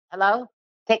Hello?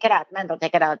 Take it out, Mendel,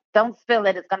 take it out. Don't spill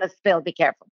it. It's going to spill. Be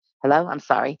careful. Hello? I'm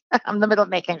sorry. I'm in the middle of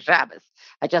making Shabbos.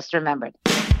 I just remembered.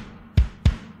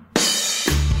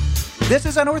 This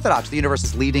is Unorthodox, the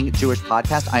universe's leading Jewish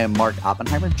podcast. I am Mark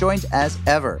Oppenheimer, joined as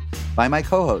ever by my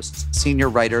co-hosts, senior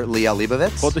writer Liel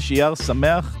Leibovitz. Chodesh Iyar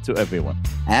Sameach to everyone.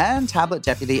 And Tablet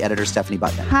deputy editor Stephanie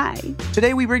Butnick. Hi.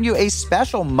 Today we bring you a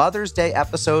special Mother's Day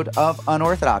episode of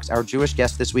Unorthodox. Our Jewish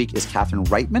guest this week is Catherine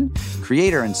Reitman,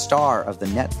 creator and star of the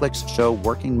Netflix show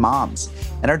Working Moms.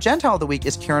 And our Gentile of the week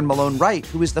is Karen Malone Wright,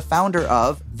 who is the founder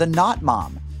of The Not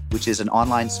Mom, which is an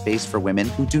online space for women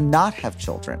who do not have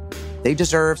children. They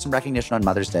deserve some recognition on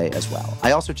Mother's Day as well.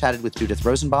 I also chatted with Judith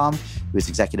Rosenbaum, who is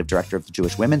executive director of the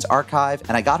Jewish Women's Archive,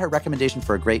 and I got her recommendation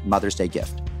for a great Mother's Day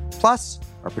gift. Plus,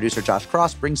 our producer Josh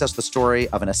Cross brings us the story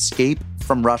of an escape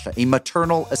from Russia, a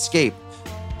maternal escape.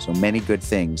 So many good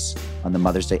things on the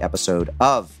Mother's Day episode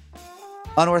of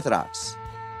Unorthodox.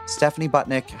 Stephanie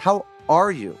Butnick, how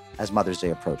are you as Mother's Day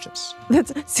approaches?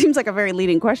 That seems like a very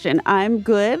leading question. I'm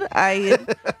good. As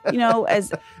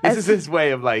This is his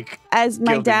way of as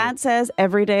my guilting dad you. says,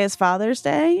 every day is Father's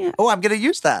Day. Oh, I'm going to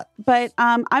use that. But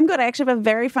I'm good. I actually have a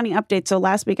very funny update. So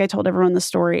last week I told everyone the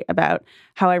story about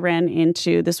how I ran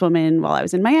into this woman while I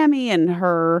was in Miami, and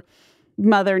her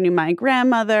mother knew my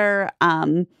grandmother.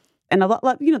 And a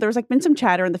lot, there was been some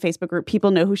chatter in the Facebook group.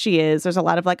 People know who she is. There's a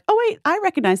lot of oh, wait, I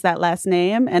recognize that last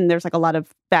name. And there's a lot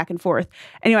of back and forth.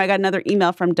 Anyway, I got another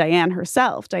email from Diane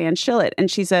herself, Diane Shillett.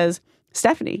 And she says,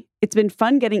 Stephanie, it's been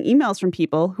fun getting emails from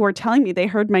people who are telling me they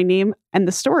heard my name and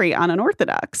the story on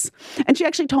Unorthodox. And she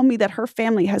actually told me that her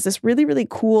family has this really, really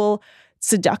cool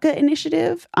tzedakah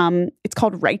initiative. It's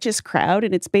called Righteous Crowd,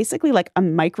 and it's basically a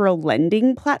micro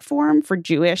lending platform for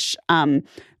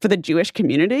for the Jewish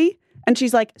community. And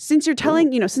she's like, since you're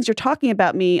talking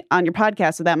about me on your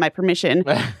podcast without my permission,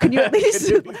 can you at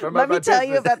least let me tell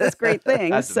you about this great thing?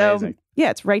 That's so amazing.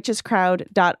 yeah, it's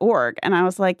righteouscrowd.org. And I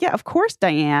was like, yeah, of course,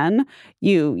 Diane,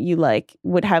 you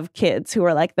would have kids who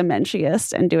are the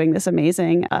menschiest and doing this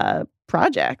amazing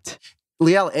project.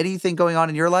 Liel, anything going on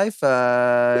in your life?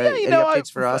 Any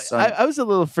updates for us? I was a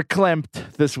little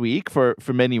verklempt this week for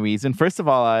many reasons. First of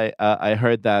all, I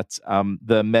heard that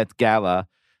the Met Gala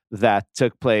that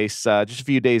took place just a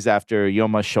few days after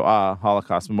Yom HaShoah,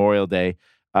 Holocaust Memorial Day,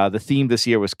 the theme this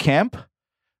year was camp,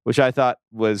 which I thought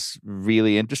was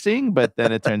really interesting. But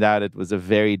then it turned out it was a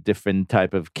very different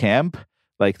type of camp,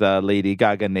 like the Lady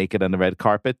Gaga naked on the red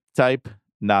carpet type.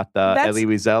 Not the Elie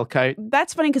Wiesel kite.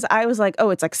 That's funny because I was like, oh,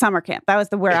 it's summer camp. That was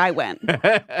where I went.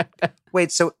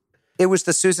 Wait, so it was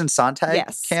the Susan Sontag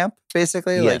camp,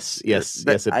 basically? Yes,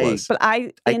 it was. But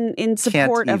in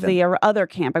support of the other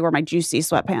camp, I wore my juicy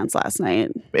sweatpants last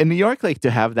night. In New York,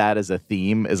 to have that as a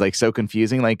theme is so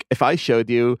confusing. If I showed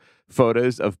you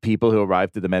photos of people who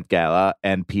arrived at the Met Gala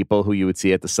and people who you would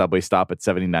see at the subway stop at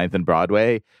 79th and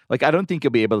Broadway, I don't think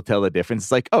you'll be able to tell the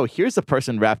difference. It's oh, here's a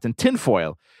person wrapped in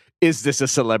tinfoil. Is this a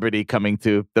celebrity coming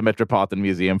to the Metropolitan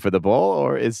Museum for the ball,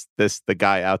 or is this the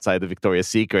guy outside the Victoria's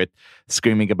Secret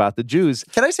screaming about the Jews?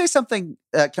 Can I say something?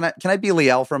 Can I be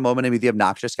Liel for a moment and be the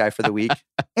obnoxious guy for the week?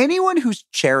 Anyone whose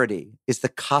charity is the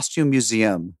costume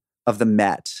museum of the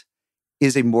Met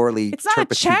is a morally it's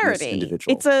not a charity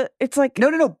individual. It's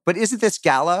No. But isn't this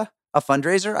gala a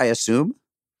fundraiser? I assume.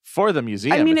 For the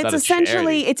museum. I mean, it's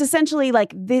essentially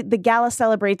the gala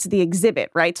celebrates the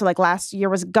exhibit, right? So last year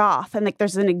was Goth, and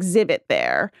there's an exhibit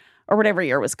there, or whatever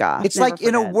year was Goth. It's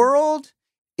in a world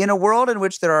in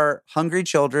which there are hungry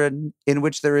children, in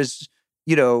which there is,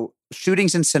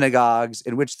 shootings in synagogues,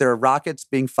 in which there are rockets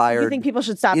being fired. You think people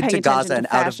should stop paying into attention Gaza to and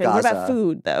out of fashion? What about Gaza?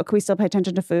 food, though? Can we still pay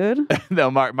attention to food? No,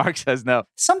 Mark says no.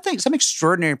 Some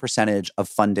extraordinary percentage of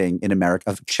funding in America,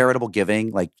 of charitable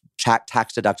giving,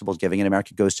 tax deductible giving in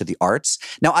America, goes to the arts.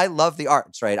 Now, I love the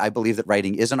arts, right? I believe that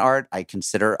writing is an art. I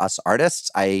consider us artists.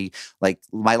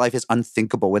 My life is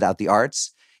unthinkable without the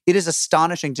arts. It is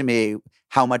astonishing to me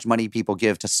how much money people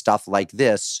give to stuff like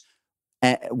this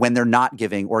when they're not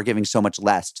giving or giving so much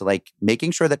less to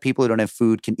making sure that people who don't have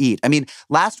food can eat. I mean,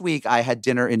 last week I had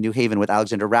dinner in New Haven with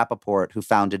Alexander Rappaport, who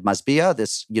founded Masbia,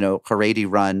 this,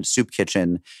 Haredi-run soup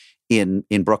kitchen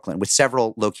in Brooklyn with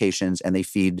several locations, and they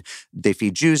feed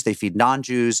Jews, they feed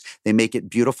non-Jews, they make it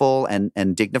beautiful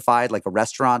and dignified like a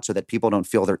restaurant so that people don't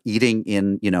feel they're eating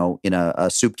in a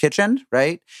soup kitchen,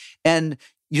 right? And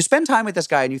you spend time with this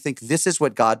guy and you think this is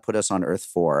what God put us on earth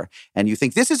for. And you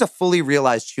think this is a fully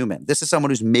realized human. This is someone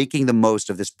who's making the most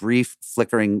of this brief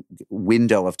flickering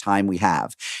window of time we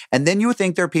have. And then you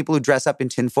think there are people who dress up in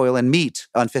tinfoil and meat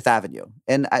on Fifth Avenue.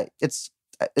 And it's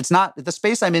not, the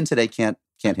space I'm in today can't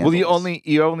handle Well,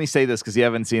 you only say this because you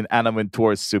haven't seen Anna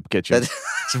Wintour's soup kitchen.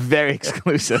 It's very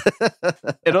exclusive.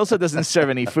 It also doesn't serve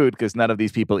any food because none of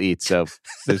these people eat. So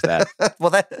there's that.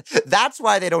 Well, that's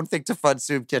why they don't think to fund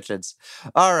soup kitchens.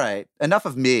 All right. Enough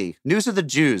of me. News of the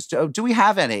Jews. Do we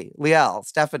have any? Liel,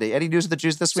 Stephanie, any news of the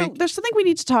Jews this So week? there's something we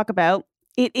need to talk about.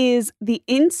 It is the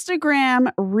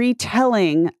Instagram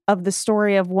retelling of the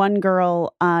story of one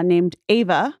girl named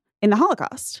Ava in the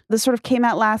Holocaust. This sort of came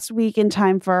out last week in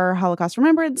time for Holocaust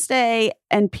Remembrance Day,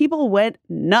 and people went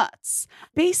nuts.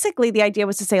 Basically, the idea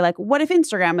was to say, like, what if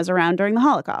Instagram is around during the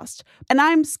Holocaust? And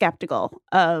I'm skeptical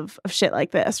of shit like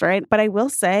this, right? But I will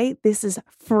say this is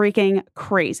freaking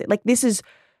crazy. Like,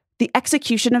 the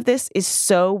execution of this is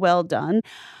so well done.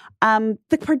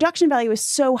 The production value is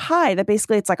so high that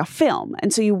basically it's like a film.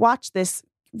 And so you watch this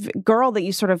girl that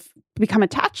you sort of become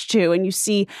attached to, and you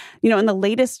see, in the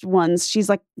latest ones, she's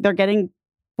like, they're getting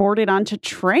boarded onto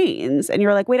trains, and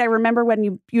you're like, wait, I remember when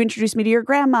you introduced me to your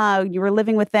grandma, you were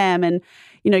living with them, and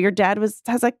your dad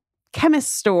has a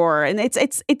chemist store, and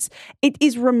it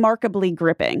is remarkably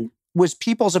gripping. Was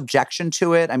people's objection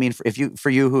to it? I mean, for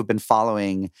you who have been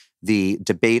following the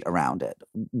debate around it,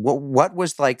 what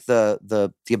was like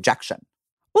the objection?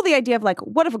 Well, the idea of like,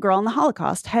 what if a girl in the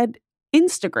Holocaust had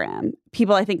Instagram?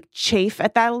 People, I think, chafe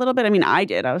at that a little bit. I mean, I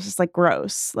did. I was just like,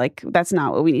 gross. Like, that's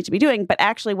not what we need to be doing. But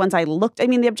actually, once I looked,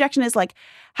 the objection is like,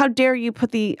 how dare you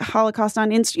put the Holocaust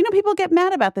on Insta? People get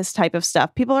mad about this type of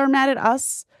stuff. People are mad at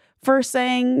us for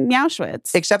saying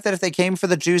Auschwitz. Except that if they came for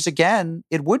the Jews again,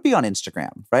 it would be on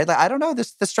Instagram, right? Like, I don't know.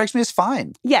 This strikes me as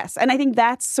fine. Yes. And I think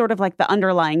that's sort of like the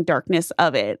underlying darkness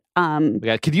of it.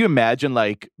 Yeah, could you imagine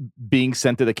like being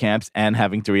sent to the camps and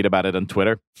having to read about it on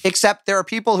Twitter? Except there are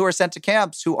people who are sent to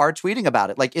camps who are tweeting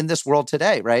about it, like in this world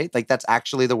today, right? Like that's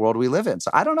actually the world we live in. So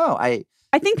I don't know.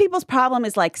 I think people's problem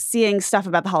is like seeing stuff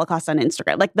about the Holocaust on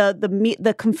Instagram, like the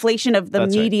conflation of the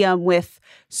That's medium right. with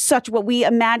such what we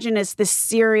imagine as this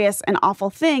serious and awful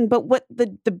thing. But what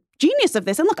the genius of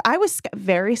this, and look, I was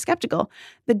very skeptical.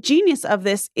 The genius of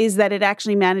this is that it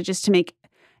actually manages to make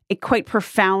a quite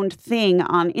profound thing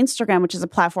on Instagram, which is a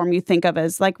platform you think of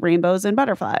as like rainbows and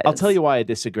butterflies. I'll tell you why I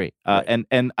disagree. Right.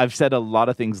 And I've said a lot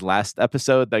of things last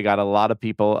episode that got a lot of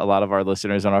people, a lot of our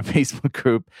listeners on our Facebook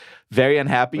group, very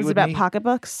unhappy with me. Was it about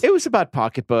pocketbooks? It was about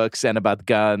pocketbooks and about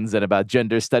guns and about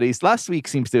gender studies. Last week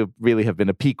seems to really have been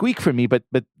a peak week for me, but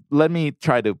let me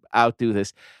try to outdo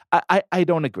this. I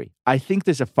don't agree. I think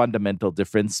there's a fundamental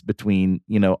difference between,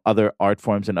 other art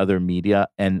forms and other media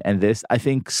and this. I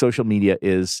think social media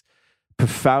is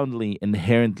profoundly,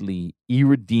 inherently,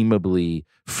 irredeemably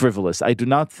frivolous. I do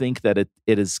not think that it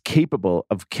is capable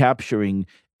of capturing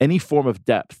any form of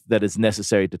depth that is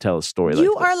necessary to tell a story like this.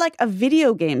 You are like a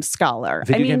video game scholar.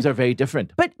 Video games are very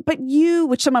different. But you,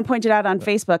 which someone pointed out on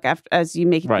Facebook as you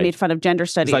made fun of gender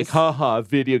studies. It's like,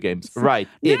 video games. Right,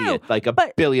 No, idiot. Like a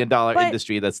billion-dollar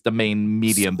industry that's the main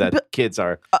medium that kids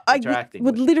are interacting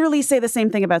with. I would with. literally say the same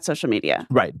thing about social media.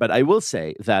 Right, but I will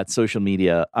say that social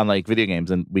media, unlike video games,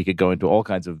 and we could go into all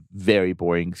kinds of very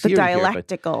boring theory The here, but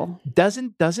dialectical.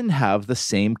 doesn't have the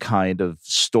same kind of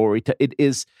story.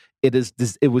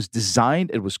 It was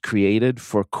designed, it was created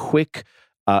for quick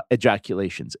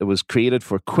ejaculations. It was created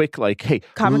for quick, like, hey,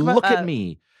 look at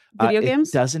me. Video games?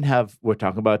 It doesn't have, we're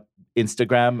talking about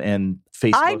Instagram and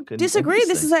Facebook. I disagree.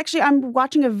 This is actually, I'm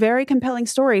watching a very compelling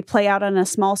story play out on a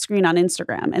small screen on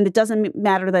Instagram. And it doesn't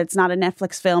matter that it's not a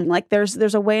Netflix film. Like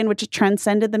there's a way in which it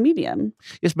transcended the medium.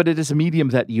 Yes, but it is a medium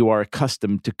that you are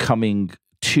accustomed to coming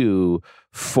to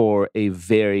for a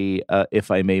very, if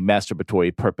I may,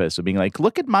 masturbatory purpose of being like,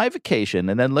 look at my vacation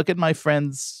and then look at my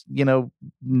friend's,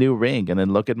 new ring and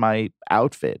then look at my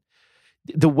outfit.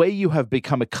 The way you have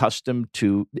become accustomed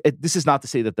to, this is not to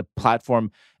say that the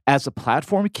platform as a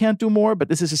platform can't do more, but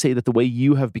this is to say that the way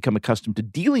you have become accustomed to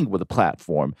dealing with a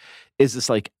platform is this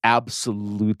like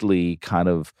absolutely kind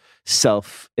of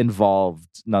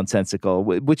self-involved, nonsensical,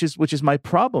 which is my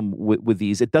problem with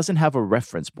these. It doesn't have a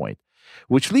reference point,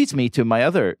 which leads me to my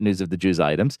other news of the Jews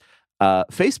items.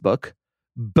 Facebook,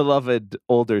 beloved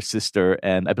older sister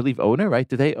and I believe owner, right?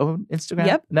 Do they own Instagram?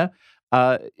 Yep. No.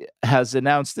 Has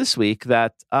announced this week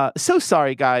that, so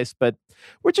sorry guys, but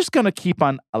we're just going to keep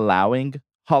on allowing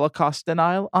Holocaust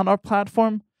denial on our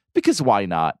platform because why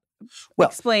not? Well,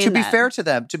 Explain to be that. fair to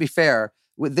them,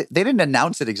 they didn't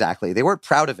announce it exactly. They weren't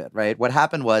proud of it, right? What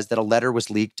happened was that a letter was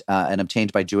leaked and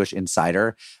obtained by Jewish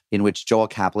Insider in which Joel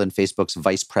Kaplan, Facebook's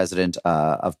vice president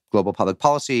of global public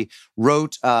policy,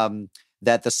 wrote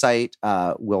that the site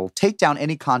will take down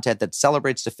any content that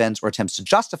celebrates, defends, or attempts to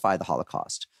justify the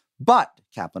Holocaust. But,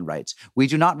 Kaplan writes, we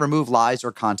do not remove lies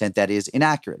or content that is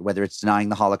inaccurate, whether it's denying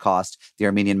the Holocaust, the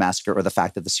Armenian massacre, or the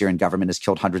fact that the Syrian government has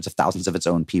killed hundreds of thousands of its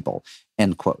own people,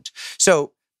 end quote.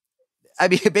 So I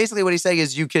mean, basically what he's saying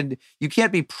is you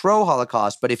can't be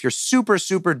pro-Holocaust, but if you're super,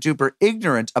 super duper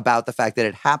ignorant about the fact that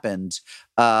it happened,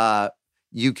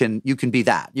 you can be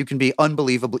that. You can be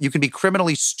unbelievable. You can be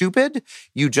criminally stupid.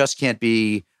 You just can't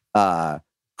be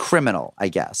criminal, I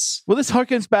guess. Well, this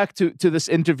harkens back to this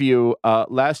interview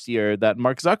last year that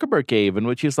Mark Zuckerberg gave, in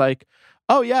which he's like,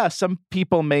 oh yeah, some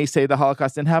people may say the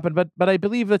Holocaust didn't happen, but I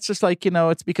believe it's just like,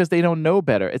 it's because they don't know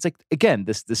better. It's like, again,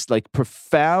 this like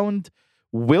profound,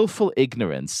 willful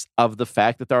ignorance of the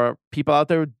fact that there are people out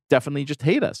there who definitely just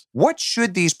hate us. What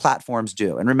should these platforms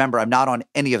do? And remember, I'm not on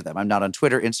any of them. I'm not on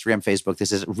Twitter, Instagram, Facebook.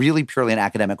 This is really purely an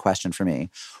academic question for me.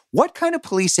 What kind of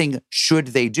policing should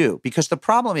they do? Because the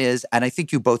problem is, and I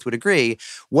think you both would agree,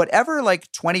 whatever like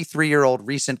 23-year-old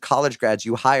recent college grads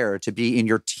you hire to be in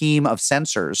your team of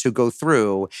censors who go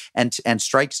through and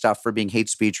strike stuff for being hate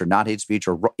speech or not hate speech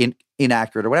or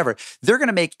inaccurate or whatever, they're going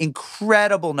to make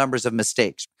incredible numbers of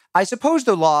mistakes. I suppose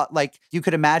the law, like you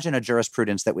could imagine a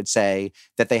jurisprudence that would say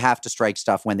that they have to strike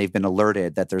stuff when they've been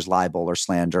alerted that there's libel or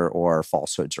slander or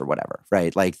falsehoods or whatever,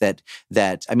 right? Like that,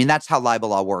 I mean, that's how libel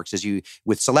law works is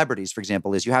with celebrities, for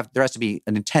example, is there has to be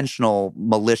an intentional,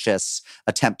 malicious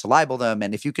attempt to libel them.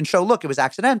 And if you can show, look, it was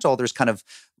accidental, there's kind of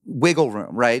wiggle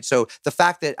room, right? So the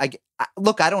fact that I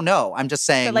don't know. I'm just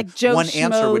saying like Joe one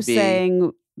answer would be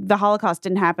saying the Holocaust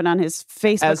didn't happen on his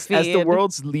Facebook feed. As the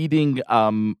world's leading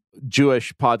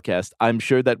Jewish podcast, I'm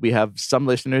sure that we have some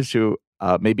listeners who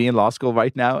may be in law school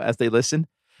right now as they listen.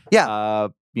 Yeah.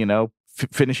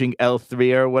 Finishing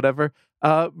L3 or whatever.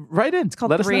 Write in. It's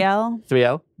called Let 3L.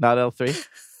 3L, not L3.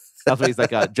 L3 is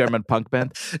like a German punk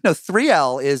band. No,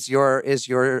 3L is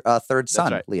your third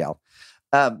son, right. Liel.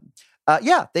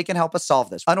 Yeah, they can help us solve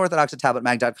this.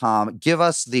 Unorthodox@tabletmag.com. Give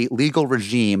us the legal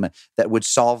regime that would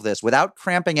solve this without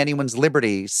cramping anyone's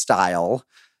liberty style.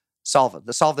 Solve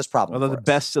this problem. Well, the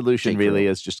best solution really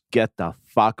is just get the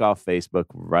fuck off Facebook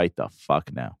right the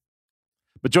fuck now.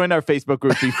 But join our Facebook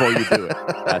group before you do it.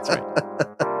 That's right.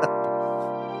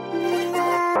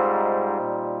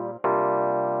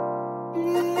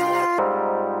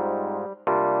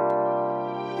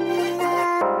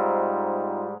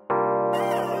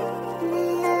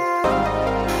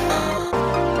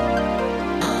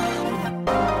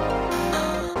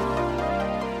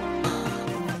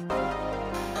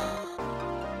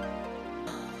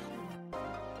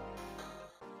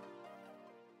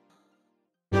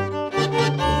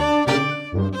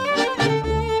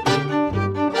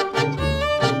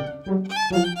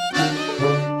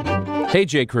 Hey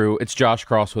J. Crew, it's Josh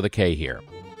Cross with a K here.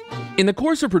 In the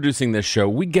course of producing this show,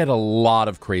 we get a lot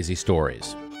of crazy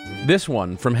stories. This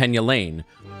one, from Henya Lane,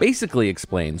 basically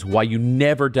explains why you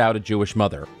never doubt a Jewish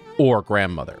mother or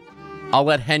grandmother. I'll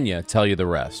let Henya tell you the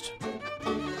rest.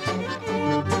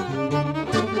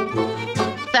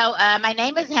 So my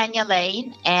name is Henya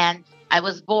Lane, and I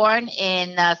was born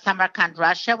in Samarkand,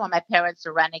 Russia, when my parents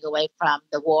were running away from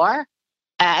the war.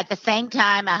 At the same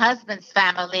time, my husband's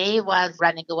family was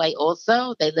running away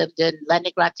also. They lived in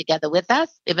Leningrad together with us,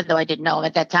 even though I didn't know him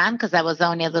at that time because I was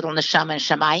only a little neshama and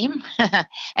shamayim.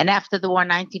 And after the war,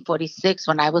 1946,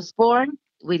 when I was born,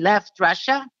 we left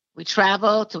Russia. We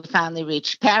traveled till we finally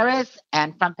reached Paris.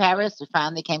 And from Paris, we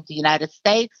finally came to the United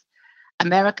States.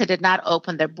 America did not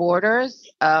open their borders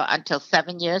until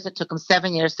 7 years. It took them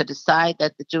 7 years to decide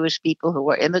that the Jewish people who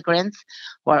were immigrants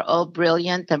were all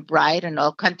brilliant and bright and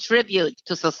all contribute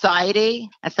to society.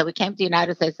 And so we came to the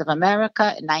United States of America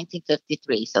in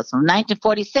 1953. So from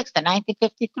 1946 to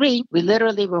 1953, we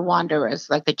literally were wanderers,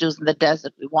 like the Jews in the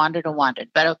desert. We wandered and wandered.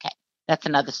 But okay, that's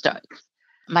another story.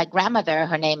 My grandmother,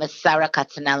 her name is Sarah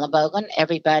Katzenellenbogen.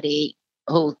 Everybody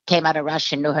who came out of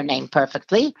Russia knew her name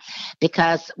perfectly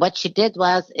because what she did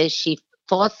is she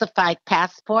falsified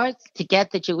passports to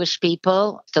get the Jewish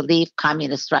people to leave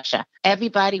communist Russia.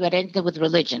 Everybody who had anything with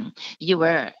religion. You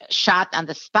were shot on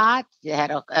the spot. You had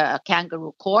a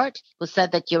kangaroo court who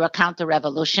said that you were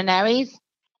counter-revolutionaries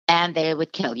and they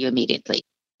would kill you immediately.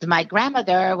 My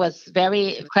grandmother was a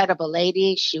very incredible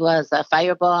lady. She was a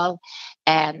fireball,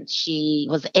 and she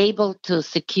was able to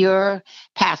secure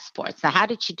passports. Now, how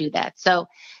did she do that? So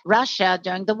Russia,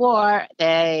 during the war,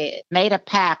 they made a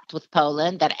pact with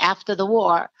Poland that after the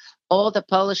war, all the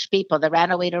Polish people that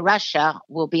ran away to Russia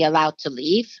will be allowed to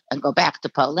leave and go back to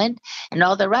Poland. And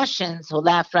all the Russians who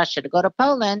left Russia to go to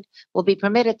Poland will be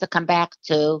permitted to come back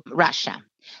to Russia.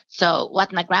 So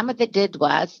what my grandmother did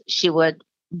was she would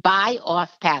buy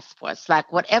off passports. Like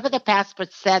whatever the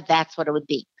passport said, that's what it would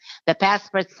be. The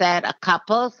passport said a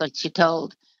couple. So she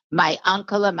told my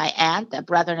uncle and my aunt, a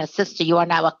brother and a sister, you are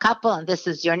now a couple and this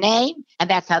is your name. And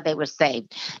that's how they were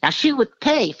saved. Now she would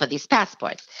pay for these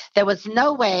passports. There was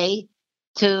no way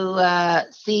to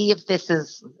see if this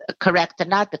is correct or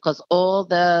not, because all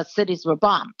the cities were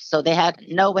bombed. So they had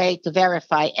no way to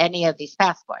verify any of these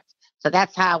passports. So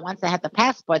that's how, once they had the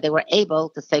passport, they were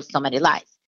able to save so many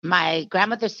lives. My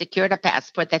grandmother secured a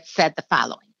passport that said the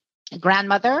following: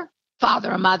 grandmother,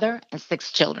 father, mother, and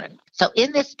 6 children. So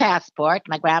in this passport,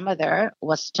 my grandmother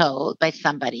was told by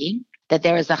somebody that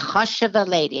there is a chasheva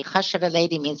lady. Chasheva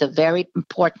lady means a very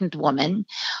important woman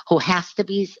who has to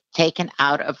be taken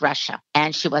out of Russia.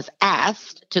 And she was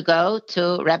asked to go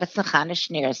to Rebbe Chana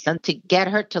Schneerson to get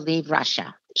her to leave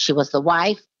Russia. She was the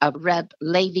wife of Reb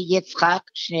Levi Yitzchak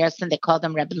Schneerson. They called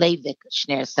him Reb Levi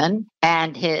Schneerson.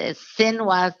 And his sin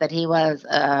was that he was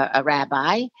a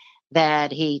rabbi,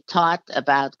 that he taught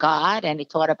about God and he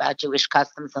taught about Jewish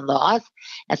customs and laws.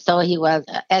 And so he was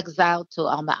exiled to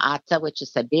Alma Ata, which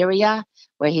is Siberia,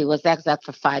 where he was exiled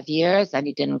for 5 years and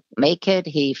he didn't make it.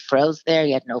 He froze there.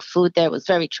 He had no food there. It was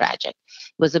very tragic.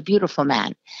 He was a beautiful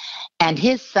man. And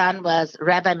his son was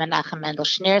Rabbi Menachem Mendel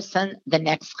Schneerson, the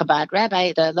next Chabad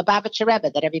rabbi, the Lubavitcher Rebbe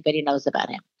that everybody knows about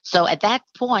him. So at that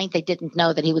point, they didn't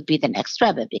know that he would be the next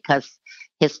Rebbe because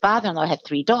his father-in-law had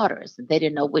 3 daughters. And they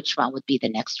didn't know which one would be the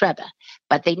next Rebbe.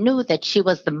 But they knew that she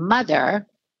was the mother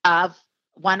of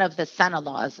one of the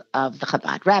son-in-laws of the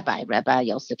Chabad rabbi, Rabbi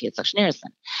Yosef Yitzchak Schneerson.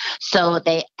 So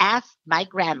they asked my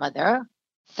grandmother,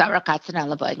 Sarah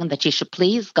Katzenellenbogen, that she should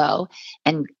please go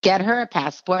and get her a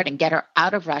passport and get her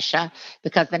out of Russia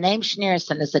because the name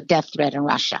Schneerson is a death threat in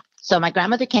Russia. So my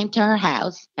grandmother came to her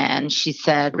house and she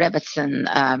said, Rebbetzin,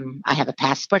 I have a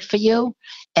passport for you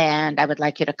and I would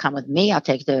like you to come with me. I'll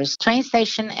take you to the train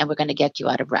station and we're going to get you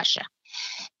out of Russia.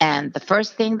 And the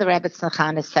first thing the Rebbetzin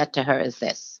Chana said to her is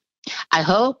this: I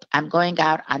hope I'm going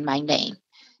out on my name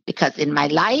because in my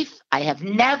life, I have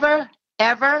never,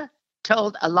 ever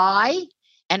told a lie.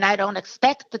 And I don't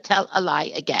expect to tell a lie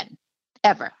again,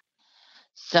 ever.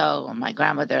 So my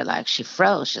grandmother, she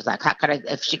froze. She's like, how could I,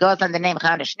 if she goes on the name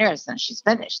Chana Schneerson, she's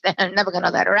finished. They're never going to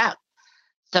let her out.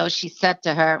 So she said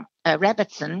to her,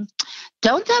 Rebbetzin,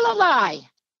 don't tell a lie,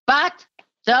 but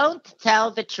don't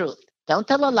tell the truth. Don't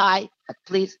tell a lie, but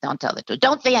please don't tell the truth.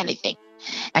 Don't say anything.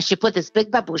 And she put this big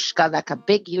babushka, like a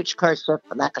big, huge kerchief,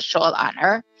 like a shawl on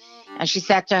her. And she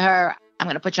said to her, I'm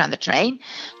going to put you on the train.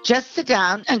 Just sit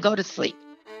down and go to sleep.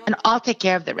 And I'll take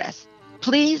care of the rest.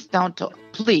 Please don't talk.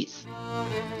 Please.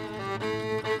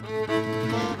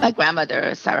 My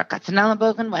grandmother, Sarah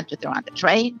Katzenellenbogen, went with her on the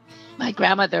train. My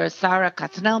grandmother, Sarah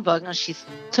Katzenellenbogen, she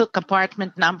took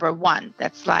compartment number 1.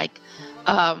 That's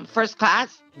first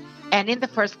class. And in the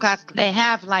first class, they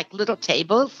have little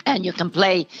tables and you can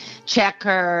play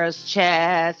checkers,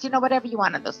 chess, whatever you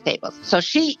want on those tables. So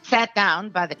she sat down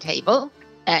by the table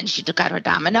and she took out her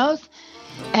dominoes.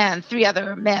 And 3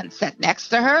 other men sat next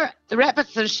to her. The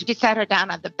Rebbetzin, she sat her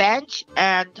down on the bench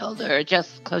and told her,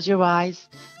 just close your eyes.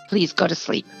 Please go to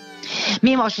sleep.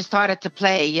 Meanwhile, she started to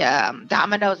play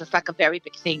dominoes. It's like a very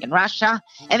big thing in Russia.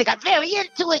 And they got very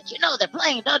into it. They're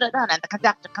playing, da-da-da. And the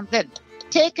conductor comes in.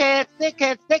 Tickets.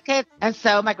 And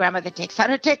so my grandmother takes out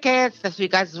her tickets. The 3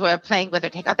 guys who were playing with her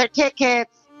take out their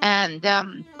tickets. And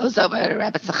goes over to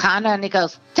Rebbetzin Chana and he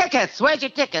goes, tickets, where's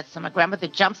your tickets? So my grandmother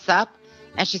jumps up.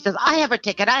 And she says, I have a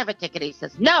ticket. He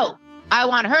says, no, I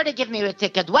want her to give me a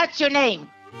ticket. What's your name?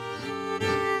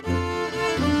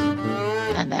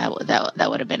 And that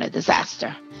would have been a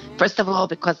disaster. First of all,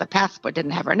 because the passport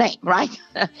didn't have her name, right?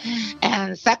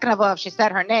 And second of all, if she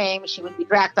said her name, she would be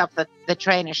dragged off the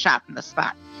train and shot on the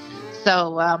spot.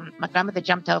 So my grandmother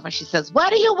jumped over and she says,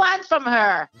 what do you want from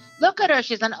her? Look at her.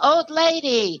 She's an old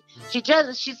lady.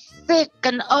 She's sick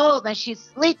and old and she's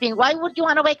sleeping. Why would you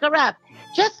want to wake her up?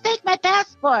 Just take my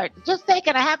passport. Just take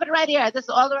it. I have it right here. This is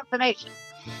all the information.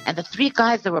 And the 3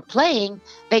 guys that were playing,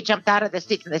 they jumped out of their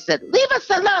seats and they said, leave us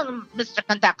alone, Mr.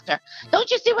 Conductor.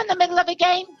 Don't you see we're in the middle of a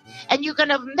game? And you're going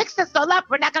to mix us all up.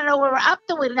 We're not going to know what we're up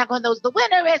to. We're not going to know who the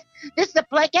winner is. This is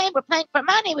a game. We're playing for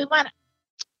money. We want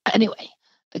to. Anyway,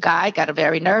 the guy got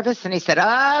very nervous and he said,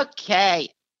 okay.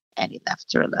 And he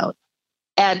left her alone.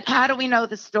 And how do we know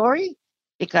the story?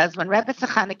 Because when Rebbetzin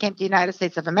Chana came to the United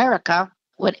States of America,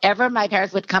 whenever my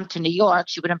parents would come to New York,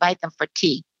 she would invite them for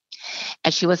tea.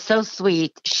 And she was so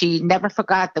sweet. She never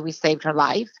forgot that we saved her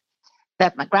life,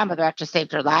 that my grandmother actually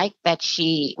saved her life, that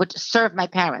she would serve my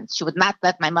parents. She would not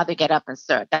let my mother get up and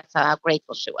serve. That's how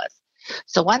grateful she was.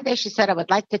 So one day she said, I would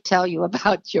like to tell you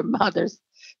about your mothers.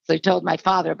 So he told my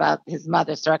father about his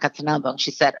mother, Sarah Katzenellenbogen.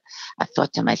 She said, I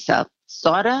thought to myself,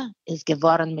 Sarah is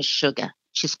geworden mishuga.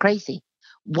 She's crazy.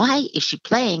 Why is she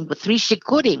playing with 3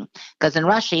 shikurim? Because in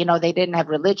Russia, they didn't have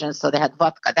religion, so they had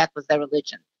vodka. That was their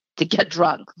religion, to get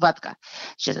drunk, vodka.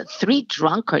 She said, 3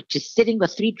 drunkards, just sitting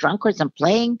with 3 drunkards and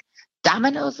playing.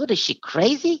 dominoes? What is she,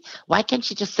 crazy? Why can't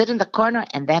she just sit in the corner?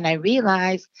 And then I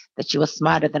realized that she was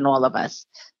smarter than all of us,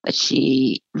 that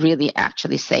she really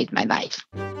actually saved my life.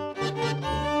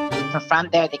 From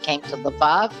there, they came to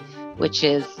Lvov, which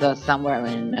is somewhere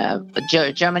in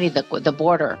Germany, the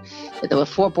border. There were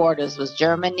 4 borders. Was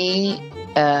Germany,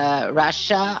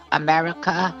 Russia,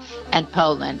 America, and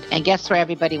Poland. And guess where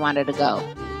everybody wanted to go?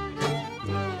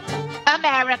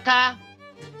 America.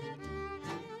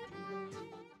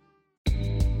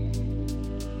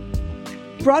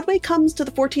 Broadway comes to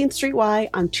the 14th Street Y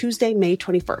on Tuesday, May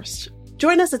 21st.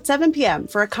 Join us at 7 p.m.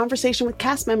 for a conversation with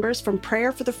cast members from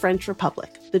Prayer for the French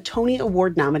Republic, the Tony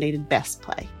Award-nominated Best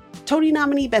Play. Tony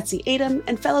nominee Betsy Adam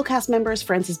and fellow cast members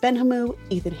Frances Benhamou,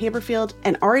 Ethan Haberfield,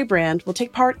 and Ari Brand will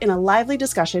take part in a lively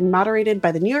discussion moderated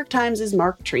by the New York Times'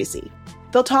 Mark Tracy.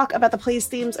 They'll talk about the play's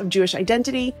themes of Jewish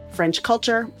identity, French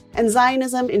culture, and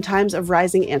Zionism in times of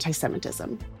rising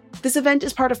anti-Semitism. This event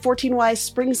is part of 14Y's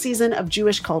spring season of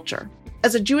Jewish culture.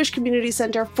 As a Jewish community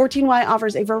center, 14Y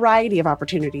offers a variety of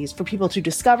opportunities for people to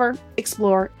discover,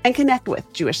 explore, and connect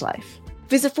with Jewish life.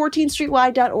 Visit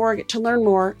 14streety.org to learn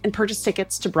more and purchase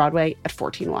tickets to Broadway at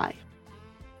 14Y.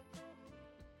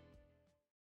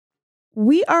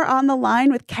 We are on the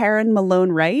line with Karen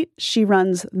Malone Wright. She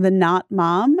runs The Not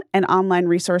Mom, an online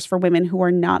resource for women who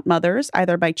are not mothers,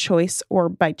 either by choice or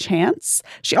by chance.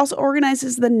 She also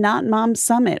organizes the Not Mom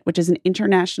Summit, which is an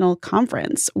international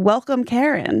conference. Welcome,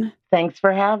 Karen. Thanks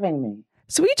for having me.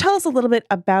 So will you tell us a little bit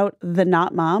about The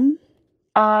Not Mom?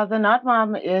 The Not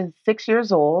Mom is 6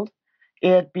 years old.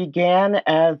 It began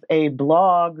as a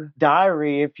blog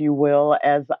diary, if you will,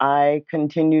 as I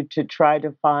continued to try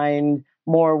to find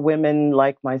more women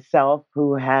like myself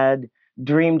who had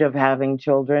dreamed of having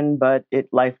children, but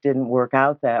life didn't work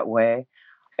out that way.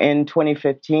 In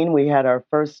 2015, we had our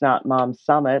first Not Mom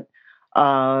Summit,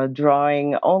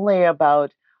 drawing only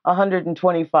about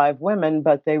 125 women,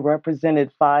 but they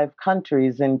represented 5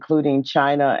 countries, including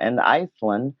China and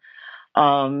Iceland.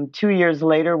 2 years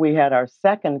later, we had our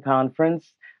second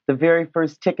conference. The very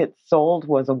first ticket sold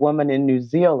was a woman in New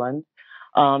Zealand.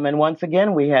 And once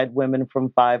again, we had women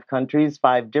from 5 countries,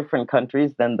 5 different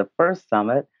countries than the first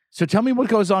summit. So tell me what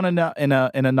goes on in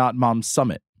a Not Mom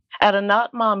Summit. At a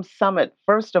Not Mom Summit,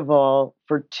 first of all,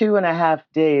 for 2.5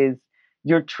 days,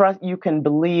 you can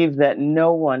believe that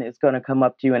no one is going to come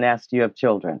up to you and ask, do you have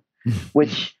children?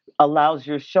 Which allows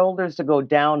your shoulders to go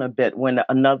down a bit when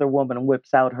another woman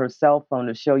whips out her cell phone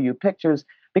to show you pictures,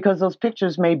 because those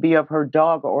pictures may be of her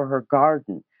dog or her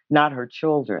garden, not her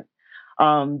children.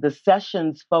 The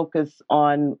sessions focus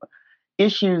on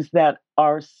issues that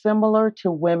are similar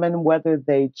to women, whether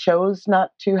they chose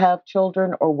not to have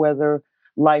children or whether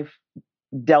life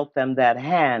dealt them that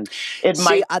hand.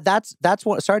 That's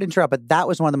what. Sorry to interrupt, but that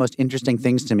was one of the most interesting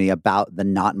things to me about the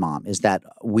Not Mom is that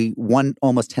one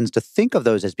almost tends to think of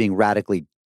those as being radically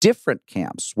different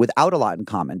camps without a lot in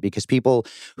common, because people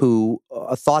who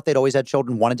thought they'd always had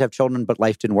children, wanted to have children, but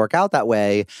life didn't work out that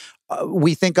way,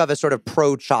 we think of as sort of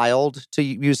pro-child, to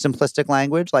use simplistic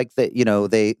language, like that,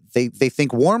 they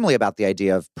think warmly about the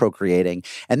idea of procreating.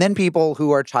 And then people who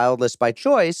are childless by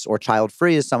choice, or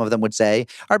child-free, as some of them would say,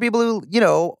 are people who,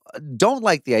 don't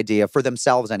like the idea, for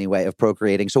themselves anyway, of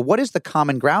procreating. So what is the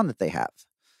common ground that they have?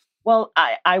 Well,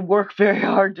 I work very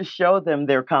hard to show them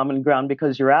their common ground,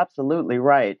 because you're absolutely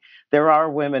right. There are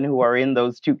women who are in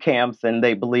those 2 camps and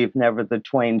they believe never the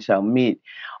twain shall meet.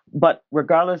 But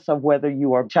regardless of whether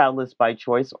you are childless by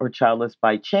choice or childless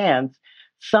by chance,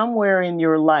 somewhere in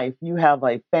your life you have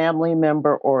a family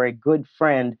member or a good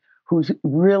friend who's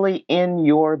really in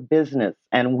your business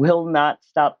and will not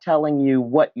stop telling you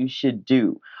what you should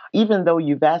do, even though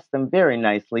you've asked them very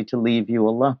nicely to leave you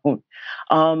alone.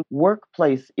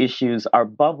 Workplace issues are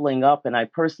bubbling up, and I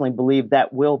personally believe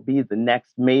that will be the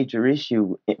next major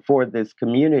issue for this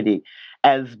community,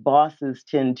 as bosses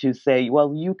tend to say,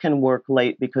 well, you can work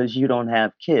late because you don't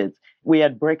have kids. We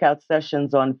had breakout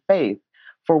sessions on faith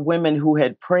for women who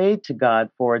had prayed to God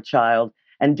for a child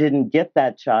and didn't get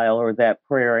that child or that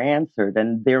prayer answered,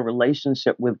 and their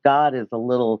relationship with God is a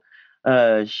little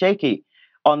shaky.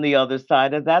 On the other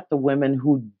side of that, the women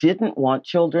who didn't want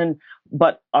children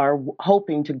but are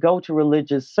hoping to go to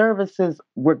religious services,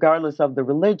 regardless of the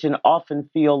religion, often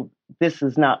feel this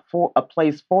is not a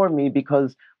place for me,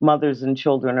 because mothers and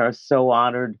children are so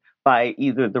honored by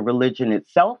either the religion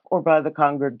itself or by the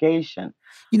congregation.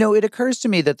 It occurs to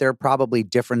me that there are probably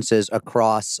differences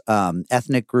across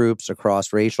ethnic groups,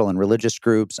 across racial and religious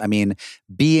groups. I mean,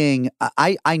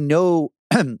 I know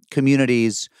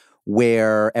communities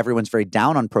where everyone's very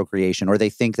down on procreation, or they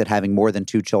think that having more than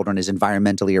 2 children is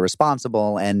environmentally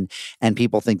irresponsible, and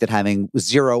people think that having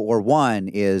 0 or 1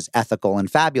 is ethical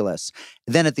and fabulous.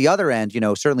 Then at the other end,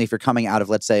 certainly if you're coming out of,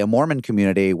 let's say, a Mormon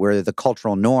community where the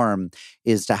cultural norm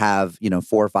is to have, 4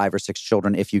 or 5 or 6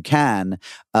 children if you can,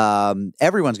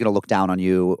 everyone's going to look down on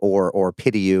you or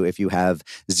pity you if you have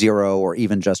 0 or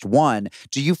even just 1.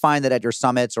 Do you find that at your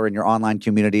summits or in your online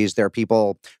communities, there are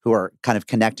people who are kind of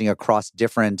connecting across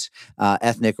different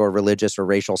ethnic or religious or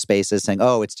racial spaces saying,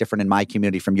 oh, it's different in my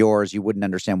community from yours, you wouldn't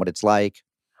understand what it's like?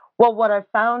 Well, what I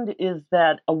found is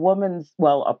that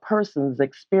a person's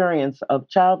experience of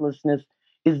childlessness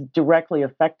is directly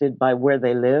affected by where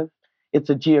they live. It's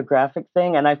a geographic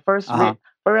thing. And I first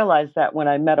realized that when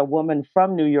I met a woman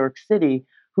from New York City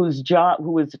who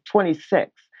was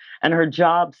 26, and her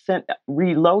job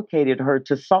relocated her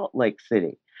to Salt Lake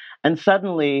City. And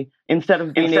suddenly, instead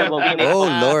of being able to... Oh,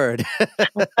 Lord.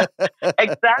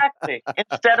 Exactly.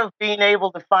 Instead of being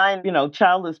able to find,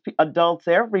 childless adults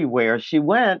everywhere she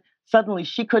went, suddenly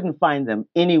she couldn't find them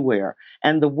anywhere.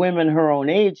 And the women her own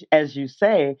age, as you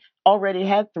say, already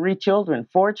had 3 children,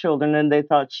 4 children, and they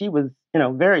thought she was,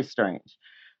 very strange.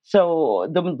 So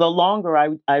the longer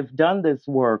I've done this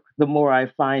work, the more I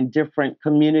find different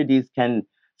communities can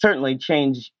certainly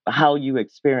change how you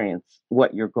experience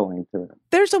what you're going through.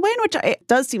 There's a way in which it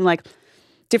does seem like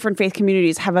different faith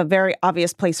communities have a very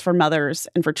obvious place for mothers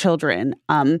and for children.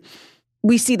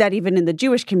 We see that even in the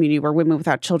Jewish community where women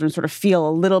without children sort of feel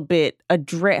a little bit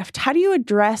adrift. How do you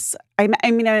address, I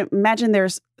imagine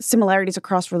there's similarities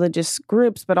across religious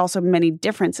groups, but also many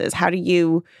differences. How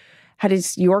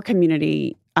does your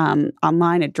community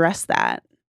online address that?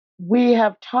 We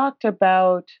have talked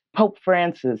about Pope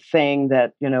Francis saying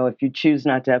that, if you choose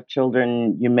not to have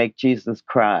children, you make Jesus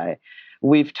cry.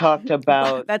 We've talked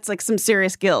about... That's like some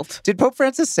serious guilt. Did Pope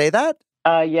Francis say that?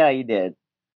 Yeah, he did.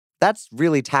 That's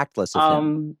really tactless of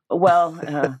him.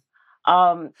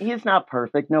 He's not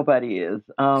perfect. Nobody is.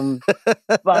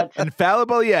 But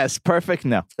infallible, yes. Perfect,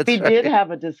 no. We did have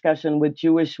a discussion with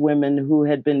Jewish women who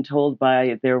had been told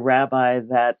by their rabbi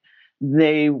that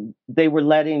they were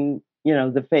letting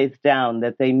the faith down,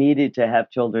 that they needed to have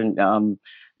children.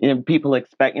 People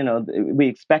expect, we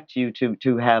expect you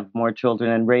to have more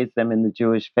children and raise them in the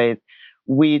Jewish faith.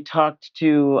 We talked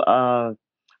to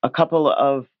a couple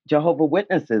of Jehovah's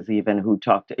Witnesses even who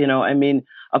talked,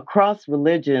 across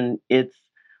religion, it's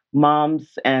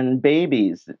moms and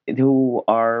babies who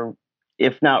are,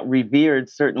 if not revered,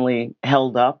 certainly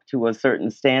held up to a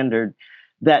certain standard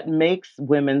that makes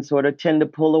women sort of tend to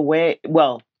pull away.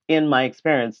 Well, in my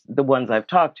experience, the ones I've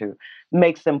talked to,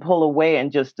 makes them pull away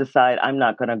and just decide, I'm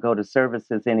not going to go to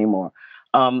services anymore.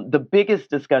 The biggest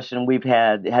discussion we've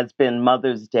had has been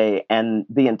Mother's Day and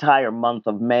the entire month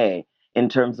of May in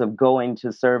terms of going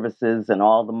to services, and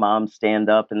all the moms stand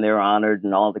up and they're honored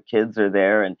and all the kids are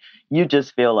there. And you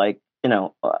just feel like,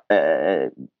 you're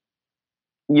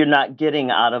not getting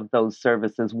out of those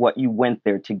services what you went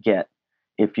there to get,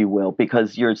 if you will,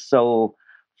 because you're so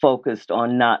focused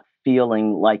on not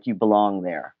feeling like you belong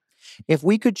there. If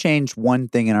we could change one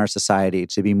thing in our society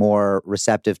to be more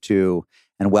receptive to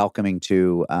and welcoming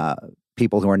to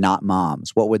people who are not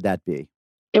moms, what would that be?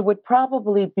 It would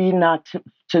probably be not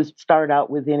to start out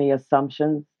with any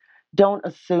assumptions. Don't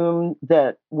assume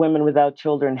that women without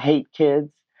children hate kids.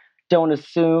 Don't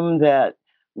assume that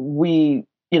we,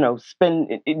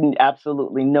 spend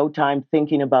absolutely no time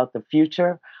thinking about the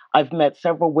future. I've met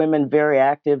several women very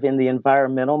active in the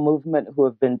environmental movement who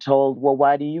have been told, well,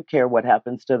 why do you care what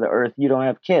happens to the earth? You don't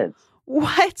have kids.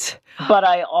 What? But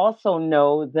I also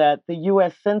know that the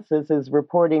U.S. Census is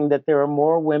reporting that there are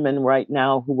more women right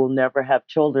now who will never have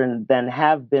children than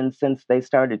have been since they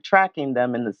started tracking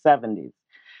them in the 70s.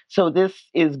 So this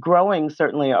is growing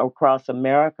certainly across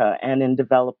America and in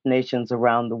developed nations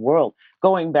around the world.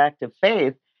 Going back to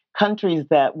faith, countries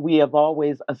that we have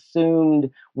always assumed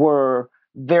were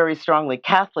very strongly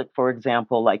Catholic, for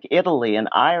example, like Italy and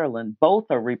Ireland, both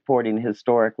are reporting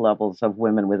historic levels of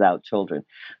women without children.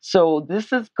 So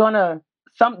this is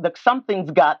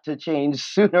something's got to change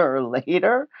sooner or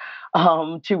later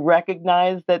to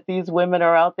recognize that these women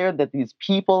are out there, that these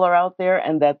people are out there,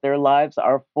 and that their lives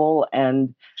are full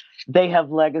and they have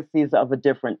legacies of a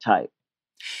different type.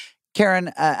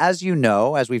 Karen, as you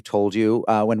know, as we've told you,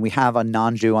 when we have a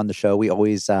non-Jew on the show, we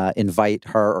always invite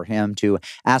her or him to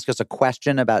ask us a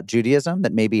question about Judaism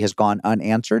that maybe has gone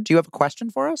unanswered. Do you have a question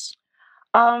for us?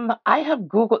 I have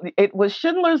Googled. It was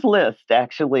Schindler's List,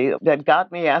 actually,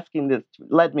 that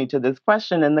led me to this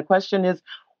question. And the question is,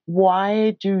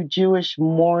 why do Jewish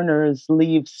mourners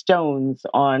leave stones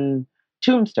on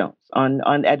tombstones,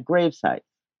 at gravesites?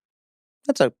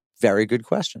 That's a Very good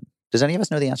question. Does any of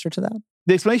us know the answer to that?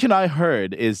 The explanation I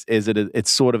heard is that it's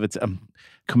sort of a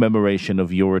commemoration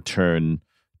of your return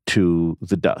to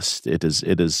the dust. It is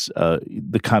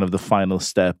the kind of the final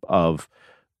step of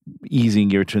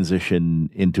easing your transition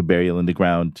into burial in the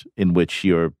ground in which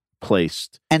you're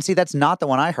placed. And see, that's not the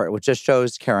one I heard, which just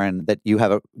shows, Karen, that you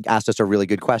have asked us a really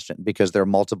good question because there are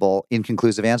multiple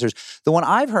inconclusive answers. The one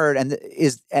I've heard, and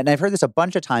I've heard this a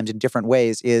bunch of times in different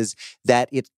ways, is that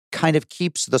it kind of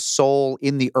keeps the soul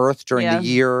in the earth during the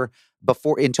year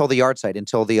until the yard site,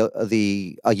 until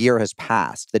a year has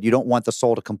passed, that you don't want the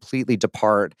soul to completely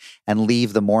depart and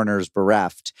leave the mourners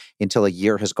bereft until a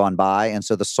year has gone by. And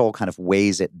so the soul kind of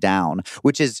weighs it down,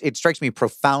 it strikes me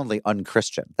profoundly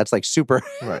unchristian. That's like super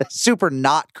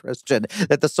not Christian,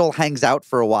 that the soul hangs out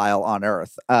for a while on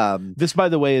earth. This, by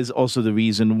the way, is also the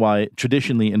reason why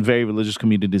traditionally in very religious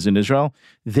communities in Israel,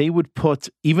 they would put,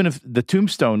 even if the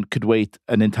tombstone could wait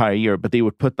an entire year, but they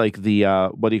would put like the,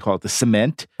 the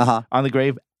cement on the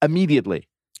grave immediately.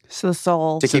 So the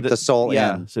soul. To keep the soul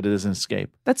in. So that it doesn't escape.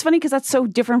 That's funny because that's so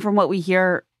different from what we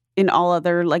hear in all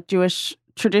other like Jewish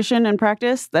tradition and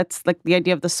practice. That's like the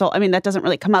idea of the soul. I mean, that doesn't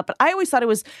really come up, but I always thought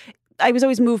I was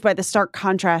always moved by the stark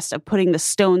contrast of putting the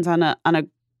stones on a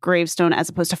gravestone as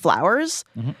opposed to flowers.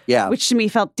 Mm-hmm. Yeah. Which to me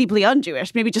felt deeply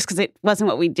un-Jewish, maybe just because it wasn't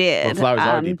what we did. Well, flowers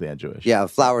are deeply un-Jewish. Yeah,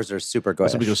 flowers are super good.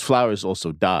 Also because flowers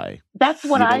also die. That's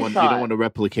what I thought. You don't want to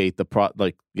replicate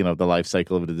the life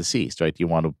cycle of the deceased, right? You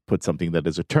want to put something that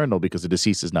is eternal because the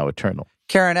deceased is now eternal.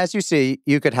 Karen, as you see,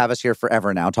 you could have us here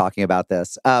forever now talking about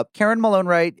this. Karen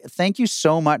Malone-Wright, thank you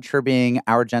so much for being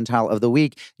our Gentile of the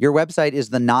Week. Your website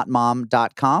is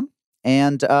thenotmom.com.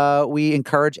 And we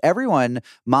encourage everyone,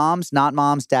 moms, not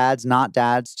moms, dads, not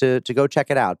dads, to go check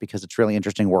it out because it's really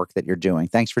interesting work that you're doing.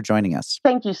 Thanks for joining us.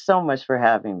 Thank you so much for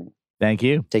having me. Thank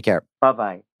you. Take care.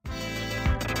 Bye-bye.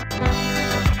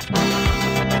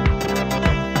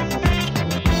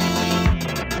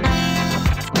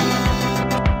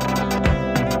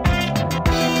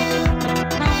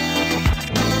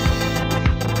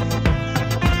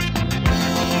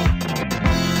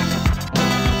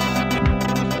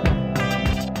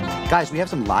 Guys, we have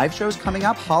some live shows coming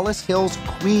up. Hollis Hills,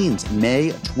 Queens,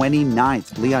 May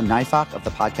 29th. Leon Nifak of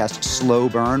the podcast Slow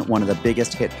Burn, one of the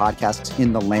biggest hit podcasts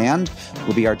in the land,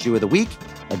 will be our Jew of the Week.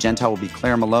 A Gentile will be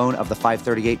Claire Malone of the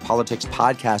 538 Politics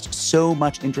podcast. So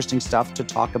much interesting stuff to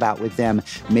talk about with them.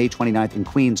 May 29th in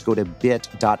Queens. Go to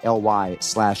bit.ly/UO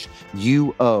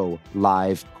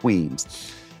Live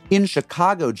Queens. In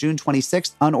Chicago, June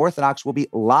 26th, Unorthodox will be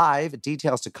live.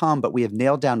 Details to come, but we have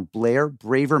nailed down Blair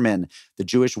Braverman, the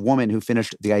Jewish woman who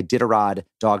finished the Iditarod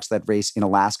dog sled race in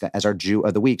Alaska, as our Jew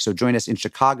of the Week. So join us in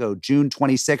Chicago, June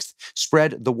 26th.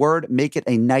 Spread the word. Make it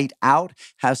a night out.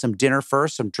 Have some dinner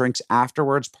first, some drinks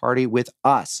afterwards. Party with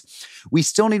us. We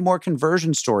still need more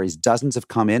conversion stories. Dozens have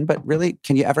come in, but really,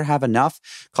 can you ever have enough?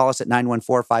 Call us at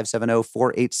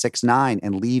 914-570-4869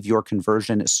 and leave your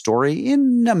conversion story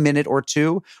in a minute or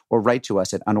two, or write to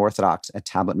us at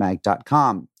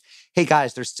unorthodox@tabletmag.com. Hey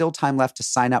guys, there's still time left to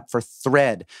sign up for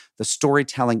Thread, the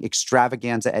storytelling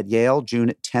extravaganza at Yale,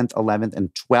 June 10th, 11th,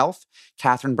 and 12th.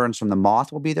 Catherine Burns from The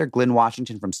Moth will be there, Glynn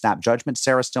Washington from Snap Judgment,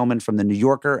 Sarah Stillman from The New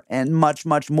Yorker, and much,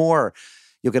 much more.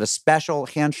 You'll get a special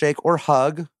handshake or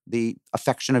hug, the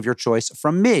affection of your choice,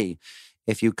 from me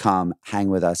if you come hang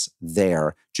with us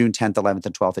there. June 10th, 11th,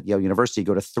 and 12th at Yale University.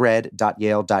 Go to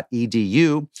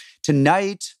thread.yale.edu.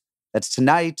 Tonight,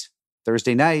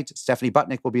 Thursday night, Stephanie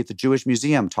Butnick will be at the Jewish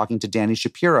Museum talking to Danny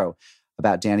Shapiro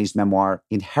about Danny's memoir,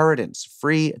 Inheritance.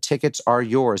 Free tickets are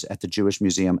yours at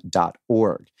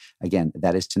thejewishmuseum.org. Again,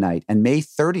 that is tonight. And May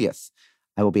 30th,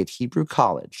 I will be at Hebrew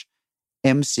College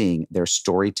emceeing their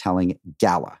storytelling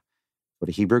gala. Go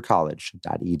to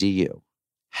hebrewcollege.edu.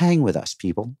 Hang with us,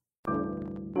 people.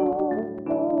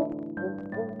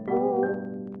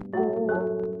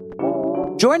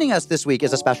 Joining us this week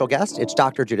is a special guest. It's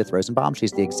Dr. Judith Rosenbaum.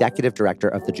 She's the executive director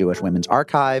of the Jewish Women's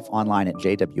Archive, online at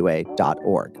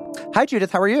jwa.org. Hi,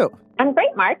 Judith. How are you? I'm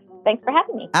great, Mark. Thanks for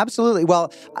having me. Absolutely.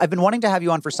 Well, I've been wanting to have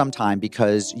you on for some time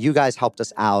because you guys helped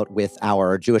us out with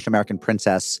our Jewish American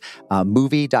Princess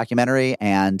movie documentary.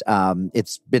 And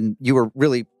you were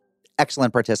really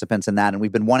excellent participants in that, and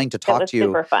we've been wanting to talk to you. It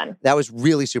was super fun. That was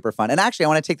really super fun. And actually, I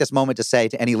want to take this moment to say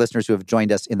to any listeners who have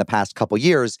joined us in the past couple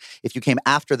years, if you came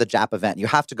after the JAP event, you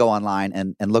have to go online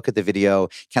and look at the video,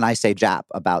 Can I Say JAP,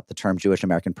 about the term Jewish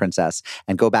American Princess,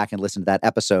 and go back and listen to that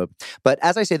episode. But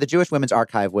as I say, the Jewish Women's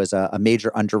Archive was a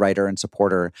major underwriter and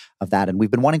supporter of that, and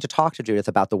we've been wanting to talk to Judith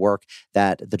about the work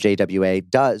that the JWA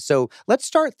does. So let's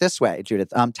start this way,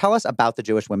 Judith. Tell us about the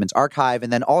Jewish Women's Archive,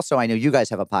 and then also I know you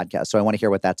guys have a podcast, so I want to hear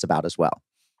what that's about as well.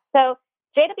 So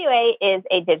JWA is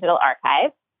a digital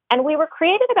archive, And we were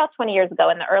created about 20 years ago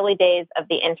in the early days of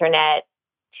the internet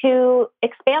to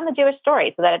expand the Jewish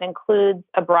story so that it includes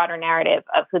a broader narrative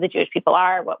of who the Jewish people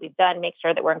are, what we've done, make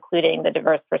sure that we're including the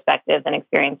diverse perspectives and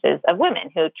experiences of women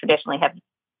who traditionally have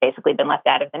basically been left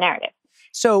out of the narrative.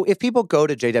 So if people go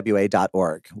to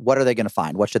jwa.org, what are they going to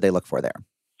find? What should they look for there?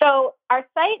 So our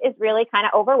site is really kind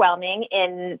of overwhelming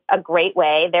in a great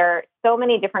way. There are so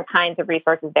many different kinds of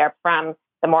resources there, from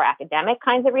the more academic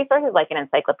kinds of resources like an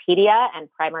encyclopedia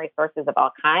and primary sources of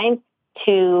all kinds,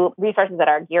 to resources that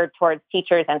are geared towards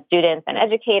teachers and students and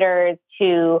educators,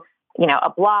 to a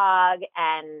blog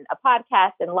and a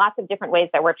podcast, and lots of different ways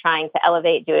that we're trying to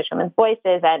elevate Jewish women's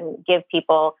voices and give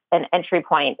people an entry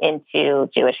point into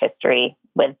Jewish history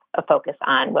with a focus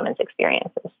on women's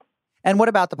experiences. And what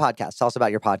about the podcast? Tell us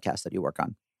about your podcast that you work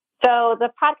on. So the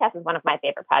podcast is one of my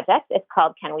favorite projects. It's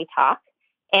called Can We Talk?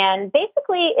 And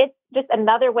basically, it's just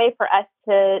another way for us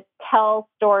to tell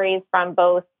stories from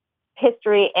both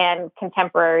history and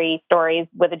contemporary stories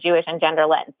with a Jewish and gender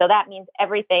lens. So that means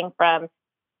everything from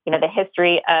the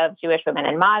history of Jewish women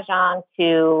in Mahjong,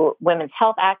 to women's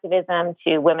health activism,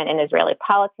 to women in Israeli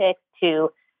politics, to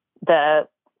the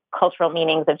cultural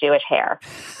meanings of Jewish hair.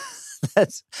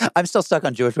 I'm still stuck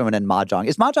on Jewish women in Mahjong.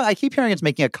 Is Mahjong, I keep hearing it's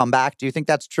making a comeback. Do you think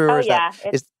that's true? Oh, yeah.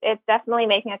 It's definitely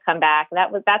making a comeback.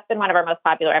 That's been one of our most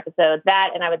popular episodes.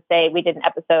 That, and I would say we did an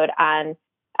episode on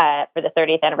for the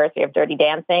 30th anniversary of Dirty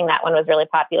Dancing. That one was really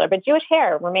popular. But Jewish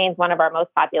hair remains one of our most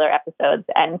popular episodes.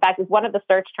 And in fact, it's one of the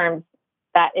search terms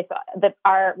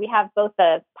we have both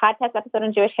a podcast episode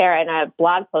on Jewish hair and a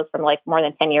blog post from more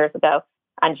than 10 years ago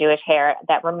on Jewish hair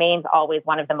that remains always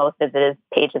one of the most visited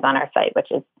pages on our site,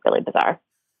 which is really bizarre,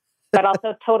 but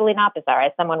also totally not bizarre.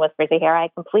 As someone with frizzy hair, I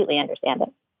completely understand it.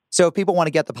 So if people want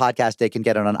to get the podcast, they can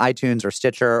get it on iTunes or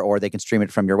Stitcher, or they can stream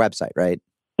it from your website, right?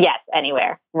 Yes,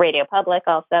 anywhere. Radio Public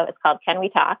also. It's called Can We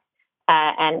Talk?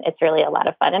 And it's really a lot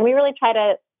of fun. And we really try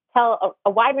to tell a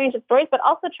wide range of stories, but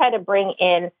also try to bring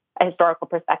in a historical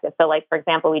perspective. So for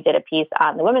example, we did a piece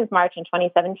on the Women's March in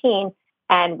 2017,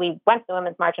 and we went to the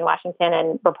Women's March in Washington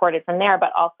and reported from there,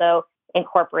 but also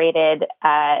incorporated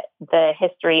the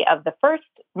history of the first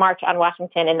March on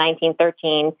Washington in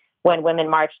 1913, when women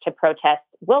marched to protest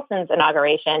Wilson's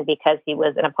inauguration because he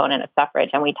was an opponent of suffrage.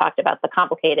 And we talked about the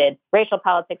complicated racial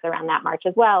politics around that march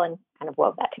as well, and kind of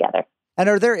wove that together. And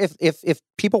are there, if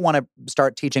people want to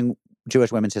start teaching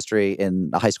Jewish women's history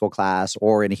in a high school class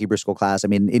or in a Hebrew school class, I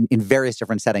mean, in various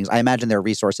different settings, I imagine there are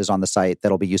resources on the site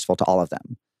that'll be useful to all of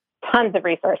them. Tons of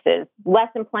resources,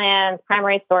 lesson plans,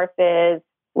 primary sources,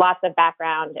 lots of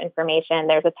background information.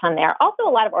 There's a ton there. Also,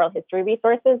 a lot of oral history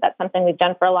resources. That's something we've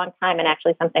done for a long time, and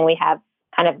actually something we have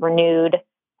kind of renewed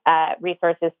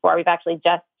resources for. We've actually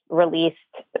just released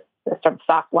a sort of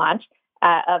soft launch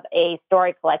of a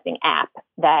story collecting app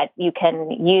that you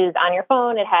can use on your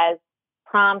phone. It has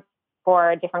prompts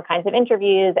for different kinds of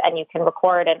interviews, and you can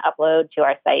record and upload to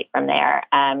our site from there.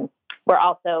 We're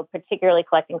also particularly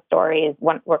collecting stories.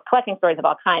 We're collecting stories of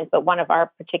all kinds, but one of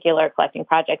our particular collecting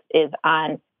projects is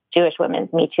on Jewish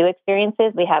women's Me Too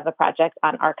experiences. We have a project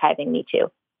on archiving Me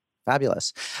Too.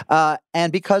 Fabulous.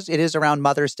 And because it is around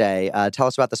Mother's Day, tell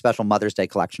us about the special Mother's Day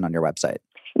collection on your website.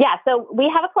 Yeah, so we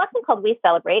have a collection called We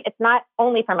Celebrate. It's not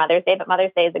only for Mother's Day, but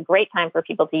Mother's Day is a great time for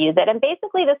people to use it. And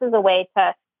basically, this is a way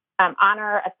to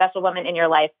honor a special woman in your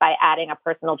life by adding a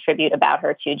personal tribute about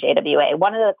her to JWA.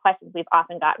 One of the questions we've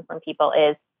often gotten from people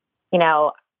is,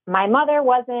 my mother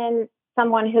wasn't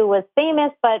someone who was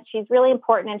famous, but she's really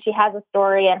important and she has a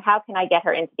story, and how can I get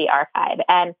her into the archive?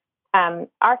 And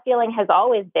our feeling has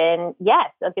always been,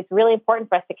 yes, it's really important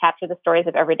for us to capture the stories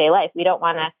of everyday life. We don't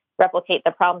want to replicate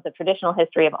the problems of traditional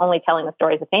history of only telling the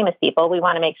stories of famous people. We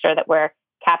want to make sure that we're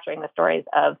capturing the stories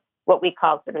of what we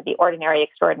call sort of the ordinary,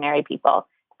 extraordinary people.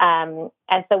 And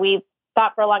so we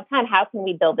thought for a long time, how can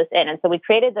we build this in? And so we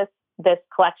created this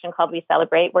collection called We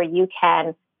Celebrate, where you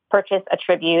can purchase a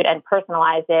tribute and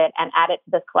personalize it and add it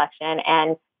to this collection.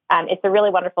 And it's a really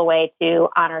wonderful way to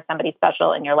honor somebody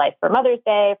special in your life for Mother's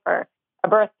Day, for a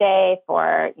birthday,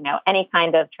 for any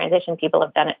kind of transition. People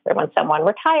have done it for when someone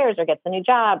retires or gets a new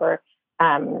job or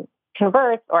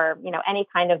converts, or any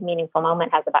kind of meaningful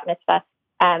moment, has a bat mitzvah.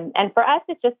 And for us,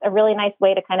 it's just a really nice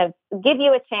way to kind of give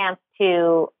you a chance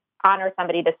to honor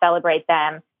somebody, to celebrate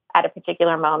them at a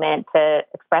particular moment, to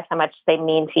express how much they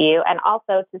mean to you, and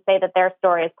also to say that their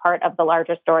story is part of the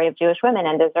larger story of Jewish women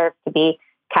and deserves to be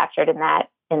captured in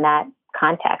that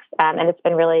context. And it's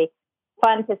been really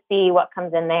fun to see what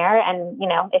comes in there. And,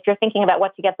 if you're thinking about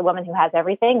what to get the woman who has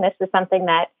everything, this is something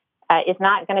that is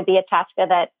not going to be a tchotchke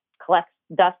that collects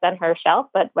dust on her shelf,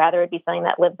 but rather it'd be something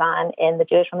that lives on in the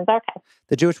Jewish Women's Archive.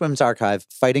 The Jewish Women's Archive,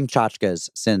 fighting tchotchkes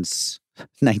since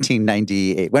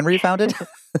 1998. When were you founded?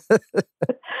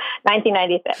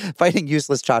 1996. Fighting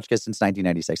useless tchotchkes since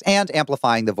 1996 and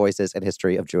amplifying the voices and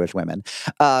history of Jewish women.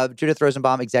 Judith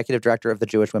Rosenbaum, Executive Director of the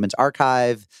Jewish Women's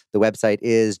Archive. The website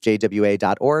is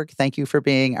jwa.org. Thank you for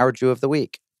being our Jew of the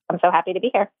Week. I'm so happy to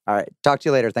be here. All right. Talk to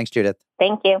you later. Thanks, Judith.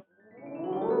 Thank you.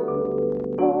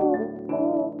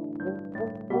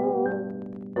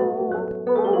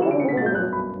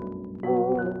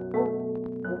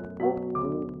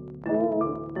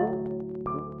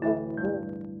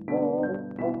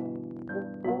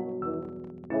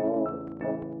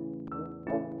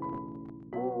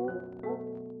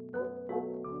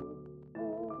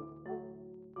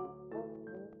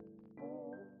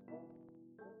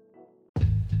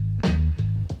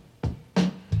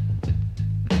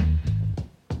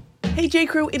 Hey J.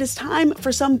 Crew, it is time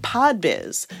for some pod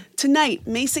biz. Tonight,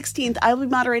 May 16th, I will be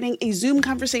moderating a Zoom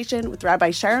conversation with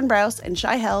Rabbi Sharon Brous and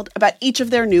Shai Held about each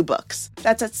of their new books.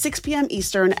 That's at 6 p.m.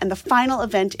 Eastern and the final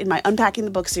event in my Unpacking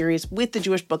the Book series with the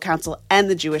Jewish Book Council and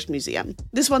the Jewish Museum.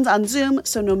 This one's on Zoom,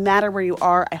 so no matter where you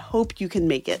are, I hope you can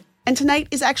make it. And tonight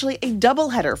is actually a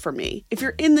doubleheader for me. If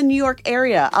you're in the New York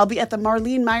area, I'll be at the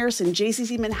Marlene Meyerson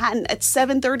JCC Manhattan at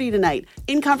 7:30 tonight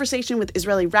in conversation with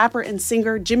Israeli rapper and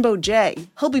singer Jimbo J.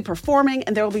 He'll be performing,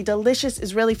 and there will be delicious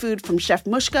Israeli food from Chef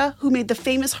Mushka, who made the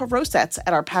famous harosets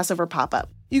at our Passover pop-up.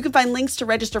 You can find links to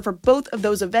register for both of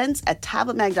those events at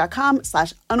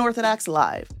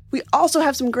tabletmag.com/unorthodoxlive. We also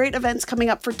have some great events coming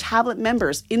up for Tablet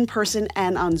members in person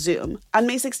and on Zoom. On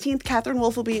May 16th, Catherine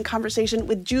Wolf will be in conversation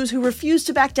with Jews who refuse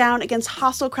to back down against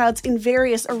hostile crowds in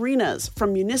various arenas,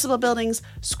 from municipal buildings,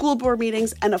 school board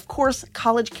meetings, and of course,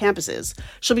 college campuses.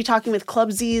 She'll be talking with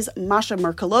Club Z's Masha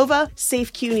Merkalova,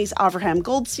 Safe CUNY's Avraham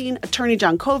Goldstein, attorney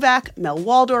John Kovac, Mel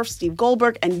Waldorf, Steve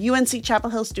Goldberg, and UNC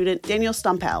Chapel Hill student Daniel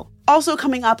Stumpel. Also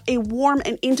coming up, a warm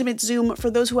and intimate Zoom for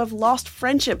those who have lost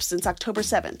friendships since October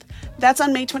 7th. That's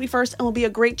on May 21st and will be a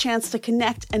great chance to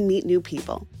connect and meet new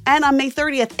people. And on May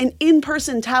 30th, an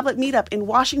in-person Tablet meetup in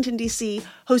Washington, D.C.,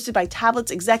 hosted by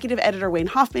Tablet's executive editor Wayne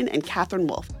Hoffman and Catherine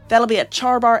Wolf. That'll be at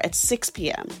Char Bar at 6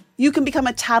 p.m. You can become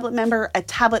a Tablet member at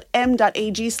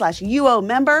tabletm.ag/UO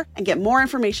member and get more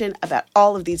information about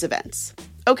all of these events.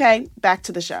 Okay, back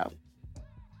to the show.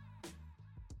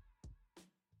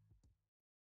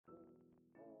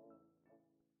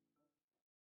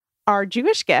 Our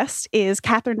Jewish guest is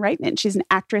Catherine Reitman. She's an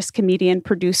actress, comedian,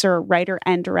 producer, writer,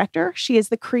 and director. She is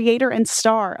the creator and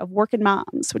star of Workin'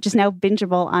 Moms, which is now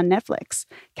bingeable on Netflix.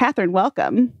 Catherine,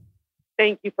 welcome.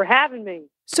 Thank you for having me.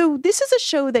 So this is a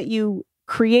show that you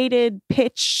created,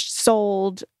 pitched,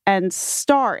 sold, and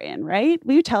star in, right?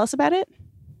 Will you tell us about it?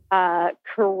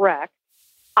 Correct.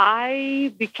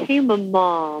 I became a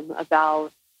mom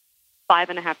about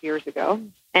 5.5 years ago.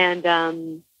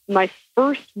 And my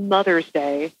first Mother's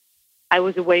Day, I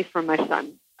was away from my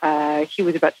son. He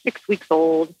was about 6 weeks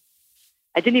old.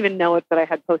 I didn't even know it, but I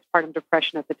had postpartum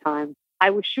depression at the time. I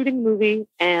was shooting a movie,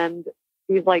 and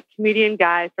these comedian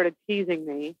guys started teasing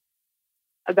me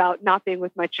about not being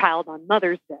with my child on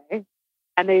Mother's Day.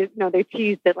 And they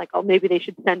teased it oh, maybe they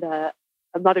should send a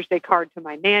Mother's Day card to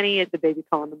my nanny. Is the baby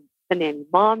calling them the nanny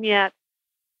mom yet?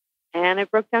 And I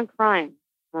broke down crying.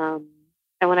 And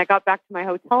when I got back to my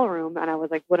hotel room and I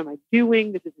was like, what am I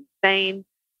doing? This is insane.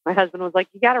 My husband was like,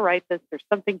 you got to write this. There's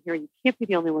something here. You can't be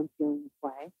the only one feeling this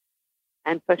way.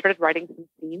 And so I started writing some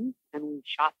scenes, and we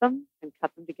shot them and cut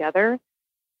them together.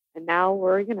 And now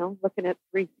we're, looking at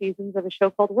 3 seasons of a show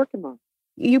called Workin' Moms.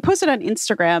 You posted on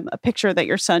Instagram a picture that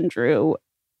your son drew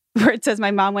where it says,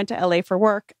 my mom went to LA for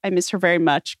work. I miss her very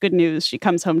much. Good news. She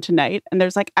comes home tonight. And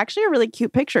there's actually a really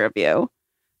cute picture of you.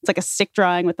 It's a stick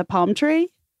drawing with a palm tree.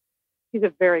 He's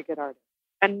a very good artist.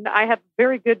 And I have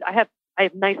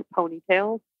nice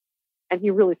ponytails, and he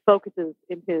really focuses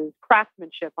in his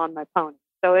craftsmanship on my pony.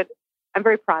 So I'm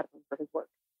very proud of him for his work,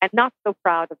 and not so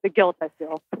proud of the guilt I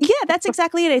feel. Yeah, that's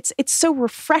exactly it. It's so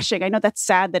refreshing. I know that's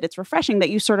sad that it's refreshing that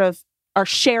you sort of are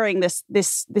sharing this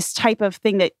type of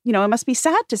thing that, it must be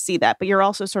sad to see that, but you're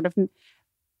also sort of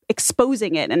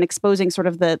exposing it and exposing sort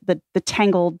of the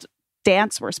tangled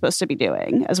dance we're supposed to be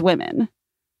doing as women.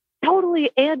 Totally.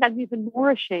 And I'm even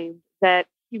more ashamed that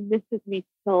he misses me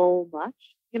so much.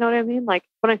 You know what I mean? When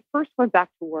I first went back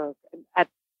to work at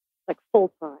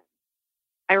full time,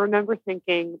 I remember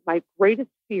thinking my greatest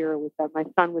fear was that my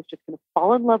son was just going to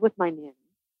fall in love with my nanny,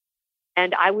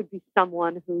 and I would be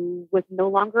someone who was no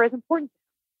longer as important to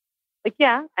him.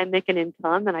 Yeah, I make an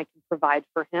income and I can provide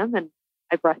for him, and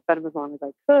I breastfed him as long as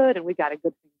I could, and we got a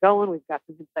good thing going. We've got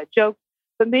some inside jokes,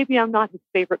 but maybe I'm not his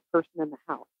favorite person in the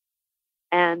house.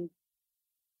 And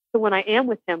so when I am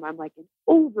with him, I'm in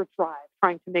overdrive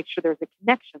trying to make sure there's a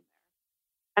connection there.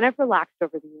 And I've relaxed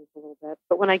over the years a little bit.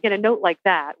 But when I get a note like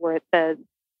that, where it says,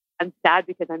 I'm sad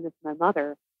because I miss my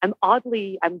mother, I'm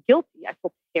guilty. I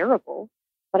feel terrible,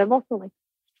 but I'm also like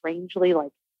strangely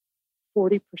like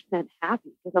 40%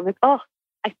 happy because I'm like, oh,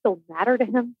 I still matter to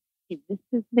him. He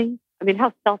misses me. I mean,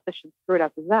 how selfish and screwed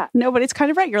up is that? No, but it's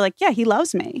kind of right. You're like, yeah, he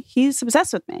loves me. He's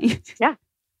obsessed with me. Yeah.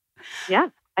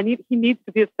 He needs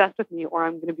to be obsessed with me or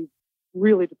I'm going to be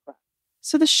really depressed.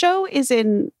 So the show is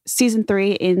in season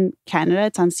 3 in Canada.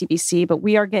 It's on CBC, but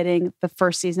we are getting the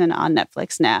first season on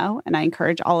Netflix now. And I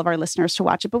encourage all of our listeners to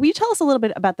watch it. But will you tell us a little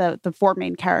bit about the 4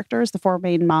 main characters, the 4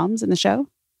 main moms in the show?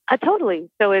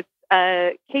 Totally. So it's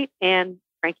Kate, Anne,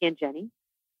 Frankie, and Jenny.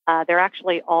 They're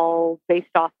actually all based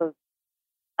off of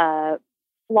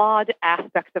flawed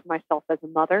aspects of myself as a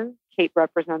mother. Kate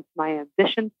represents my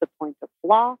ambition to the point of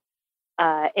flaw.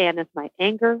 Anne is my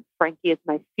anger, Frankie is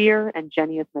my fear, and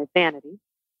Jenny is my vanity.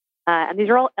 And these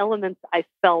are all elements I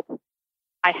felt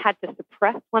I had to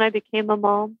suppress when I became a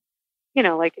mom. You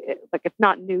know, like it's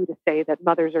not new to say that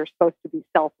mothers are supposed to be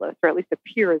selfless, or at least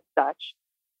appear as such.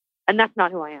 And that's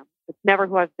not who I am. It's never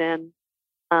who I've been.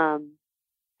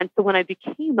 And so when I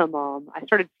became a mom, I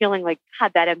started feeling like,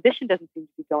 God, that ambition doesn't seem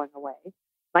to be going away.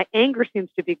 My anger seems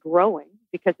to be growing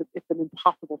because it's an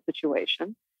impossible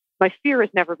situation. My fear has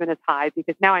never been as high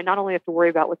because now I not only have to worry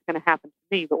about what's going to happen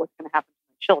to me, but what's going to happen to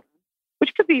my children,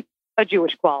 which could be a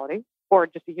Jewish quality or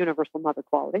just a universal mother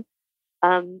quality.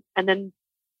 And then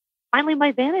finally,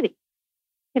 my vanity.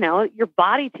 You know, your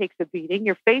body takes a beating,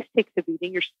 your face takes a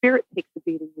beating, your spirit takes a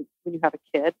beating when you have a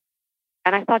kid.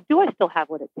 And I thought, do I still have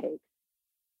what it takes?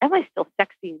 Am I still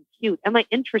sexy and cute? Am I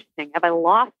interesting? Have I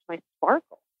lost my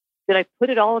sparkle? Did I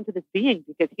put it all into this being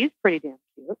because he's pretty damn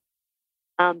cute?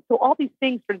 So all these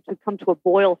things started to come to a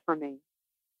boil for me.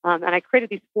 And I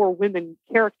created these 4 women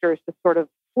characters to sort of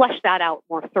flesh that out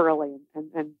more thoroughly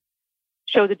and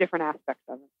show the different aspects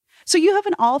of it. So you have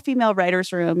an all-female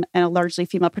writer's room and a largely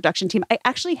female production team. I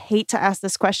actually hate to ask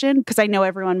this question because I know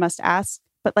everyone must ask,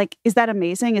 but like, is that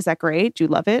amazing? Is that great? Do you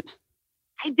love it?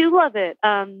 I do love it.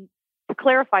 To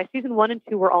clarify, season 1 and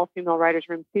 2 were all female writers'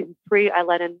 rooms. Season 3, I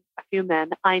let in a few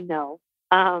men. I know.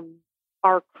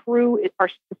 Our crew,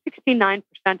 69%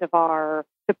 of our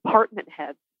department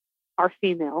heads are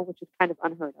female, which is kind of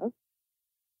unheard of.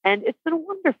 And it's been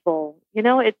wonderful. You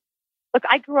know, look,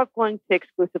 I grew up going to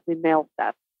exclusively male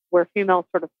sets where females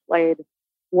sort of played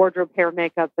wardrobe, hair,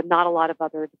 makeup, but not a lot of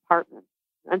other departments.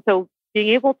 And so being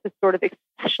able to sort of,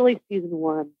 especially season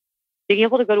 1, being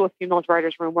able to go to a female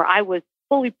writer's room where I was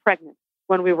fully pregnant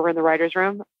when we were in the writer's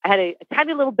room. I had a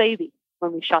tiny little baby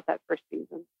when we shot that first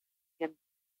season. And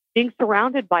being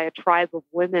surrounded by a tribe of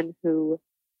women who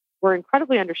were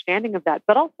incredibly understanding of that,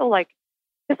 but also like,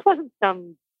 this wasn't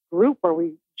some group where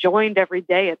we joined every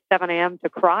day at 7 a.m. to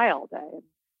cry all day. And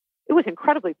it was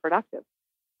incredibly productive.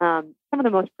 Some of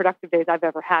the most productive days I've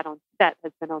ever had on set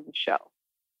has been on the show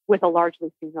with a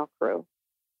largely female crew.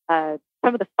 Some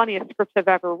of the funniest scripts I've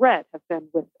ever read have been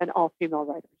with an all-female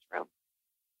writer's room.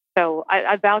 So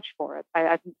I vouch for it.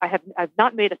 I've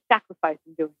not made a sacrifice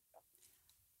in doing so.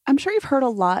 I'm sure you've heard a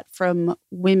lot from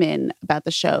women about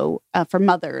the show, from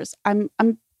mothers. I'm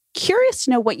curious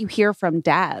to know what you hear from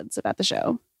dads about the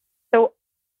show. So,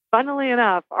 funnily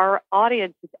enough, our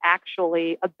audience is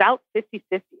actually about 50-50.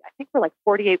 I think we're like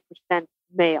 48%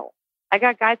 male. I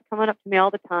got guys coming up to me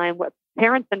all the time,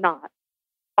 parents and not,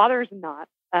 fathers and not,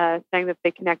 saying that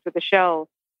they connect with the show.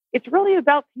 It's really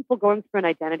about people going through an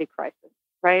identity crisis,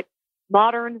 right?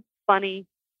 Modern, funny,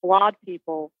 flawed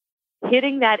people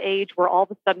hitting that age where all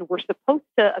of a sudden we're supposed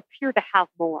to appear to have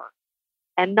more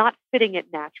and not fitting it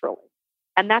naturally.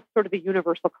 And that's sort of the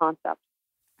universal concept.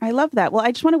 I love that. Well,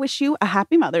 I just want to wish you a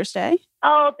happy Mother's Day.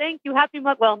 Oh, thank you. Happy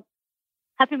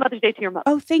Mother's Day to your mother.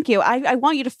 Oh, thank you. I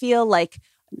want you to feel like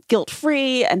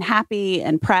guilt-free and happy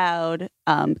and proud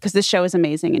because this show is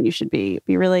amazing and you should be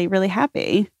really, really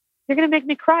happy. You're going to make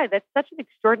me cry. That's such an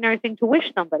extraordinary thing to wish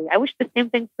somebody. I wish the same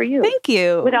thing for you. Thank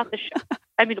you. Without the show.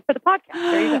 I mean, for the podcast.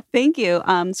 There you go. Thank you.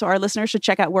 So our listeners should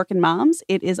check out Workin' Moms.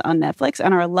 It is on Netflix,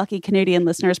 and our lucky Canadian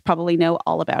listeners probably know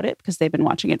all about it because they've been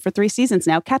watching it for 3 seasons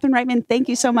now. Katherine Reitman, thank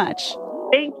you so much.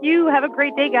 Thank you. Have a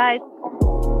great day, guys.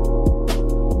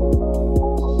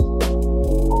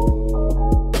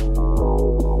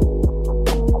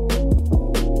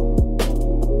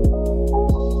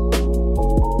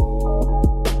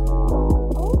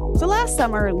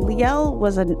 Summer, Liel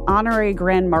was an honorary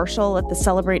grand marshal at the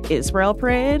Celebrate Israel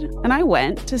parade, and I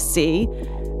went to see,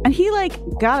 and he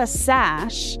got a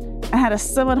sash and had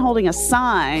someone holding a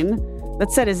sign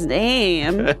that said his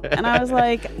name. And I was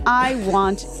like, I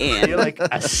want in. You're like,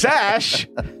 a sash?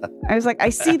 I was like, I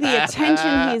see the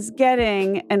attention he's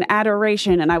getting and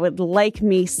adoration, and I would like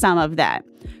me some of that.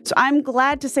 So I'm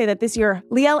glad to say that this year,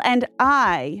 Liel and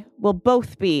I will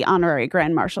both be honorary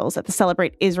Grand Marshals at the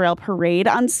Celebrate Israel Parade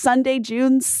on Sunday,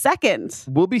 June 2nd.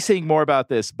 We'll be saying more about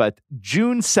this, but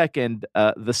June 2nd,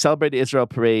 the Celebrate Israel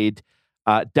Parade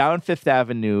down Fifth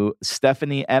Avenue.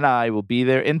 Stephanie and I will be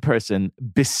there in person,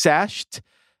 besashed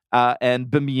and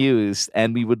bemused.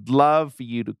 And we would love for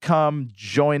you to come,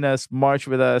 join us, march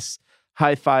with us,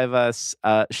 high-five us,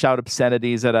 shout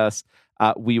obscenities at us.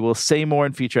 We will say more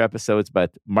in future episodes,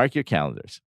 but mark your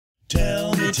calendars.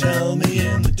 Tell me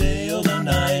in the day or the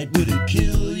night, would it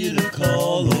kill you to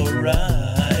call or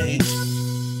write?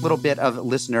 Little bit of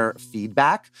listener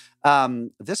feedback.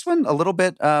 This one a little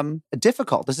bit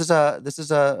difficult. This is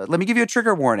a. Let me give you a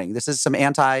trigger warning. This is some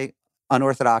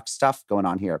unorthodox stuff going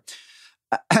on here.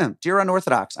 Dear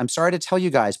Unorthodox, I'm sorry to tell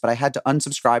you guys, but I had to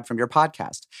unsubscribe from your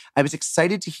podcast. I was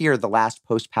excited to hear the last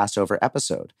post-Passover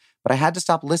episode, but I had to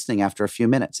stop listening after a few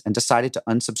minutes and decided to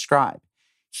unsubscribe.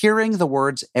 Hearing the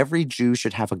words, every Jew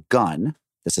should have a gun,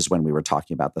 this is when we were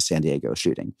talking about the San Diego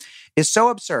shooting, is so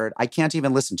absurd, I can't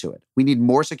even listen to it. We need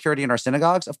more security in our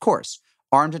synagogues? Of course.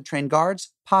 Armed and trained guards?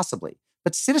 Possibly.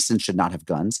 But citizens should not have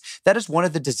guns. That is one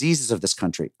of the diseases of this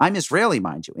country. I'm Israeli,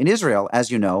 mind you. In Israel,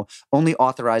 as you know, only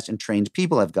authorized and trained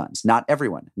people have guns. Not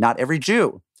everyone. Not every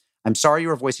Jew. I'm sorry you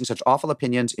are voicing such awful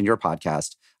opinions in your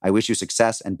podcast. I wish you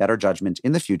success and better judgment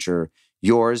in the future.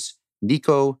 Yours,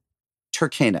 Nico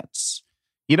Turkanets.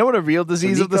 You know what a real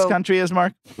disease of this country is,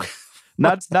 Mark?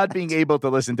 Not being able to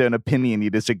listen to an opinion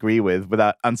you disagree with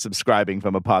without unsubscribing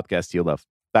from a podcast you love.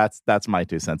 That's my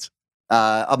 2 cents.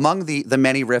 Among the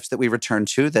many riffs that we returned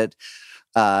to that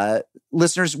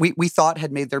listeners we thought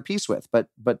had made their peace with, but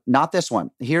not this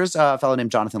one. Here's a fellow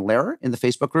named Jonathan Lehrer in the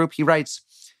Facebook group. He writes,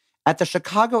 at the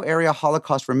Chicago area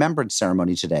Holocaust Remembrance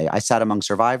Ceremony today, I sat among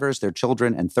survivors, their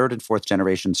children, and 3rd and 4th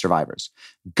generation survivors.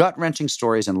 Gut-wrenching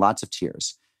stories and lots of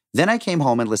tears. Then I came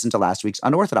home and listened to last week's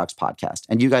Unorthodox podcast,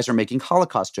 and you guys are making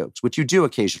Holocaust jokes, which you do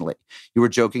occasionally. You were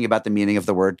joking about the meaning of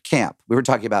the word camp. We were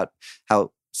talking about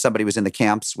how somebody was in the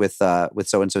camps with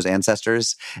so-and-so's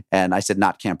ancestors, and I said,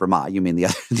 not Camp Ramah, you mean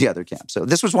the other camp. So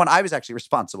this was one I was actually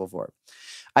responsible for.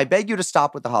 I beg you to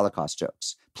stop with the Holocaust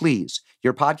jokes. Please,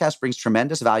 your podcast brings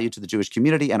tremendous value to the Jewish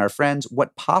community and our friends.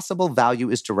 What possible value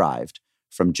is derived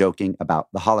from joking about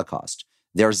the Holocaust?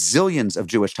 There are zillions of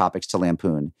Jewish topics to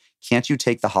lampoon. Can't you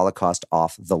take the Holocaust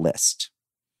off the list?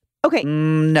 Okay.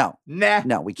 No. Nah.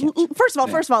 No, we can't. First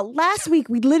of all, last week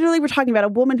we literally were talking about a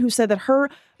woman who said that her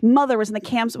mother was in the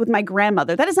camps with my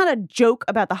grandmother. That is not a joke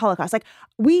about the Holocaust. Like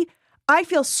I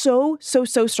feel so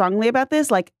strongly about this.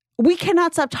 Like we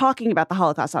cannot stop talking about the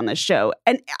Holocaust on this show.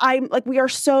 And I'm like, we are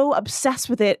so obsessed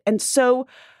with it and so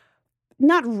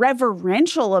not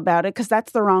reverential about it because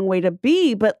that's the wrong way to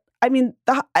be. But I mean,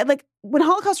 when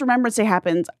Holocaust Remembrance Day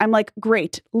happens, I'm like,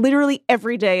 great. Literally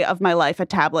every day of my life, a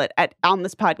tablet on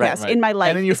this podcast in my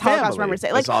life and in your is Holocaust Remembrance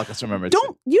Day. Like, Holocaust Remembrance Day.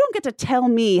 You don't get to tell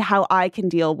me how I can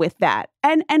deal with that.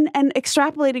 And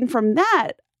extrapolating from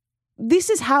that,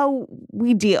 this is how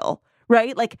we deal,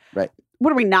 right? Like, right.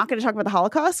 What are we not going to talk about the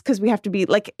Holocaust? Because we have to be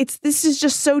like, this is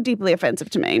just so deeply offensive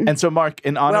to me. And so, Mark,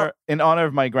 in honor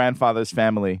of my grandfather's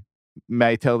family,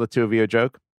 may I tell the two of you a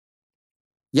joke?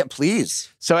 Yeah,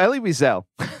 please. So Elie Wiesel,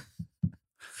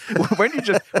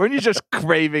 weren't you just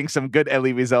craving some good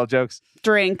Elie Wiesel jokes?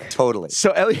 Drink. Totally.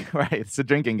 So right, it's a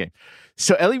drinking game.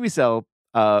 So Elie Wiesel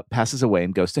passes away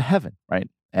and goes to heaven, right?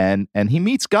 And he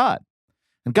meets God.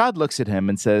 And God looks at him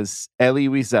and says, Elie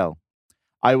Wiesel,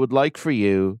 I would like for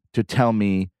you to tell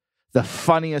me the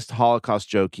funniest Holocaust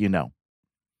joke you know.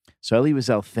 So Elie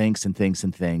Wiesel thinks and thinks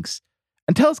and thinks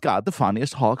and tells God the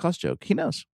funniest Holocaust joke he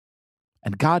knows.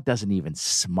 And God doesn't even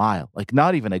smile, like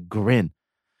not even a grin.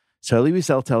 So Elie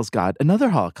Wiesel tells God another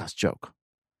Holocaust joke.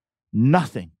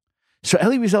 Nothing. So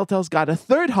Elie Wiesel tells God a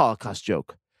third Holocaust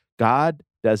joke. God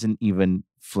doesn't even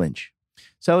flinch.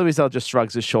 So Elie Wiesel just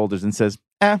shrugs his shoulders and says,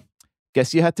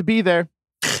 guess you had to be there.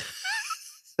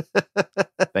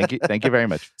 Thank you very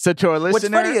much. So to our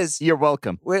listener, what's funny is, you're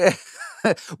welcome.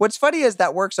 What's funny is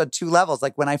that works on two levels.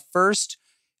 Like when I first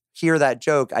hear that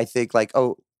joke, I think like,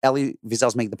 oh, Elie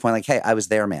Wiesel's making the point like, hey, I was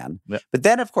there, man. Yep. But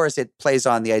then, of course, it plays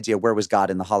on the idea, where was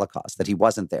God in the Holocaust? That he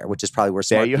wasn't there, which is probably where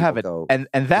smart people go. And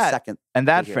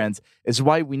that, friends, is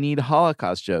why we need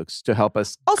Holocaust jokes to help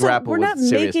us grapple with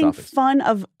serious topics. Also, we're not making fun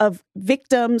of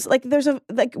victims. Like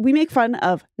we make fun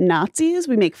of Nazis.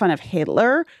 We make fun of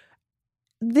Hitler.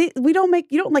 You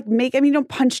don't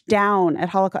punch down at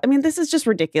Holocaust. I mean, this is just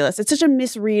ridiculous. It's such a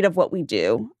misread of what we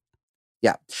do.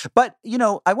 Yeah. But,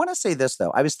 I want to say this,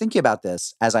 though. I was thinking about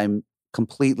this as I'm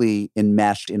completely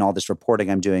enmeshed in all this reporting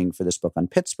I'm doing for this book on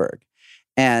Pittsburgh.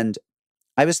 And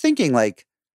I was thinking,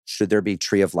 should there be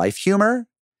Tree of Life humor?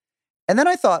 And then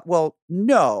I thought, well,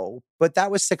 no, but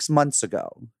that was 6 months ago.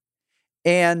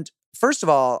 And first of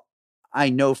all, I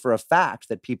know for a fact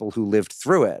that people who lived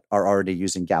through it are already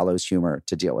using gallows humor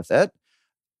to deal with it.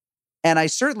 And I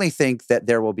certainly think that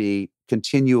there will be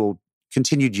continued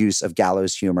use of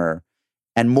gallows humor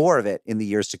and more of it in the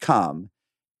years to come.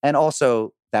 And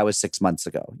also, that was 6 months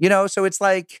ago. So it's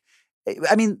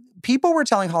people were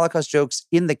telling Holocaust jokes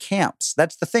in the camps.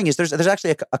 That's the thing, is there's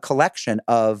actually a collection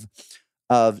of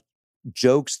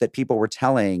jokes that people were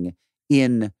telling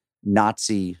in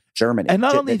Nazi Germany. And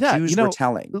not only that, Jews were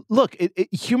telling. Look,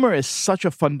 humor is such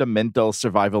a fundamental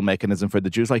survival mechanism for the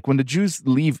Jews. Like when the Jews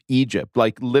leave Egypt,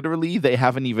 literally they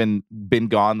haven't even been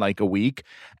gone a week.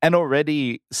 And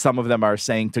already some of them are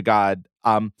saying to God,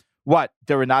 what,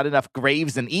 there were not enough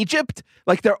graves in Egypt?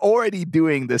 They're already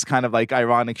doing this kind of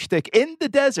ironic shtick in the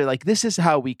desert. This is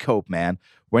how we cope, man.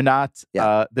 We're not,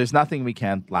 there's nothing we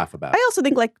can't laugh about. I also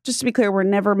think, just to be clear, we're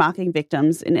never mocking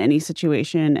victims in any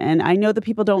situation. And I know that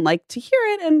people don't like to hear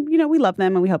it. And, we love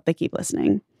them and we hope they keep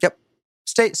listening. Yep.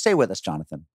 Stay with us,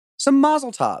 Jonathan. Some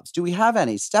mazel tovs. Do we have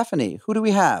any? Stephanie, who do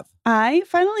we have? I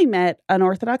finally met an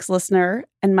Orthodox listener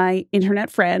and my internet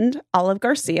friend, Olive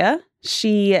Garcia.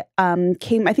 She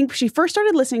came, I think she first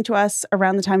started listening to us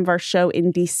around the time of our show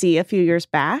in DC a few years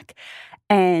back.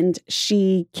 And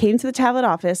she came to the tablet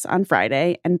office on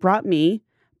Friday and brought me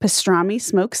pastrami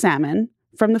smoked salmon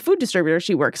from the food distributor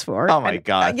she works for. Oh my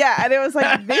God. Yeah. And it was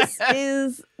this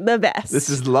is the best. This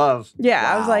is love. Yeah.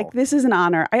 Wow. I was like, this is an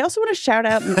honor. I also want to shout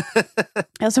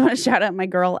out my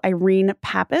girl, Irene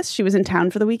Pappas. She was in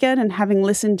town for the weekend, and having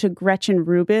listened to Gretchen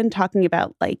Rubin talking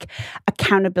about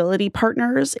accountability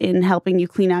partners in helping you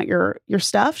clean out your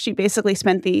stuff. She basically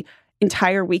spent the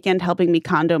entire weekend helping me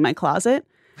condo my closet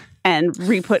and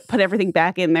put everything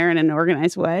back in there in an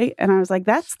organized way. And I was like,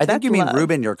 I think you mean love.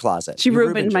 Rubin your closet. She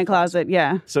Rubined my closet,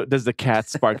 yeah. So does the cat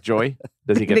spark joy?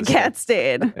 Does he get the cat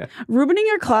stayed. Yeah. Rubining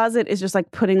your closet is just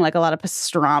putting a lot of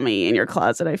pastrami in your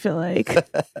closet, I feel like.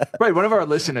 Right. One of our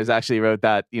listeners actually wrote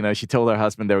that, she told her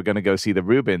husband they were going to go see the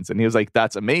Rubens. And he was like,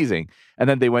 that's amazing. And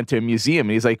then they went to a museum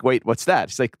and he's like, wait, what's that?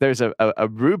 She's like, there's a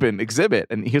Rubin exhibit.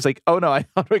 And he was like, oh no, I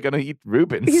thought we were going to eat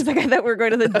Rubens. He's like, I thought we were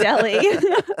going to the deli.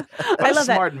 I love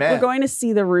smart that. man. We're going to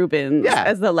see the Rubens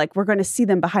as we're going to see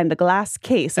them behind the glass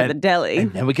case at the deli.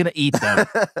 And then we're going to eat them.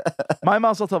 My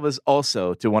mazel tov is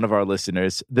also to one of our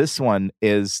listeners. This one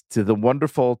is to the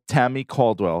wonderful Tammy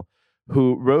Caldwell,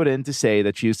 who wrote in to say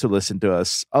that she used to listen to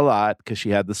us a lot because she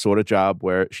had the sort of job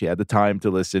where she had the time to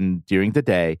listen during the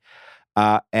day.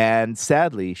 And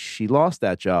sadly, she lost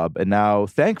that job and now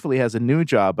thankfully has a new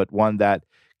job, but one that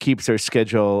keeps her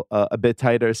schedule a bit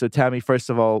tighter. So Tammy, first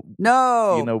of all,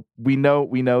 we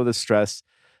know the stress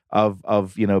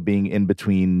of being in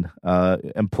between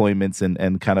employments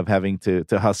and kind of having to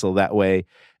hustle that way.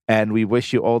 And we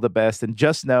wish you all the best. And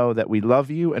just know that we love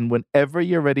you. And whenever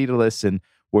you're ready to listen,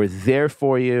 we're there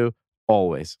for you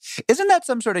always. Isn't that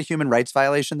some sort of human rights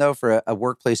violation, though, for a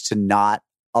workplace to not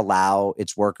allow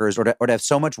its workers or to have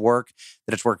so much work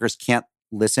that its workers can't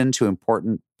listen to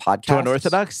important podcasts? To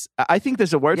unorthodox? I think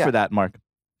there's a word for that, Mark.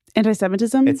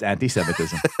 Anti-Semitism? It's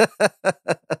anti-Semitism.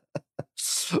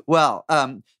 Well,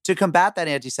 to combat that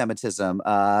anti-Semitism,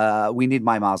 we need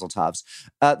my mazel tovs.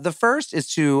 The first is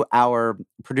to our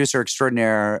producer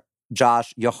extraordinaire,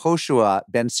 Josh Yehoshua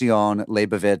Ben-Sion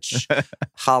Leibovich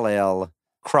Hallel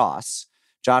Cross.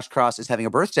 Josh Cross is having a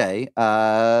birthday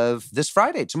this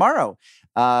Friday, tomorrow.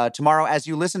 Tomorrow as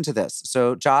you listen to this.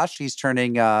 So Josh, he's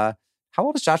turning, how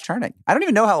old is Josh turning? I don't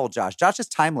even know how old Josh. Josh is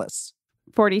timeless.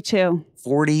 42.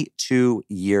 42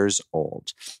 years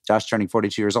old. Josh turning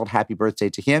 42 years old. Happy birthday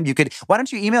to him. Why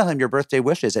don't you email him your birthday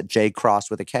wishes at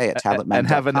jcross@tabletmag.com. And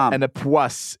have an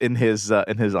poisse in his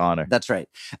honor. That's right.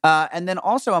 And then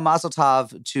also a mazel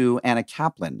tov to Anna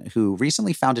Kaplan, who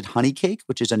recently founded Honey Cake,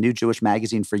 which is a new Jewish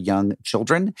magazine for young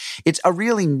children. It's a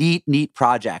really neat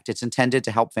project. It's intended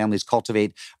to help families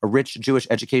cultivate a rich Jewish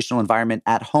educational environment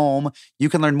at home. You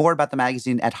can learn more about the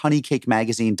magazine at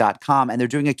honeycakemagazine.com, and they're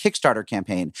doing a Kickstarter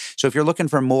campaign. So if you're looking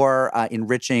for more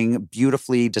enriching,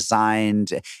 beautifully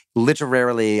designed,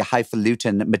 literarily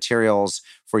highfalutin materials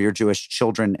for your Jewish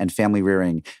children and family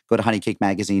rearing, go to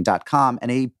honeycakemagazine.com.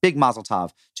 And a big mazel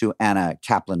tov to Anna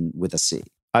Kaplan with a C.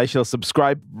 I shall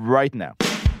subscribe right now.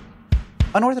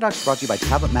 Unorthodox is brought to you by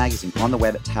Tablet Magazine on the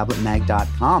web at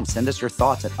tabletmag.com. Send us your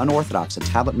thoughts at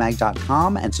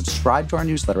unorthodox@tabletmag.com and subscribe to our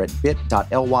newsletter at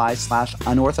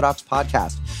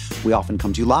bit.ly/unorthodoxpodcast. We often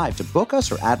come to you live. To book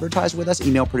us or advertise with us,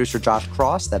 email producer Josh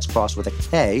Cross, that's Cross with a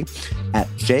K, at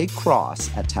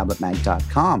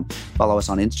jcross@tabletmag.com. Follow us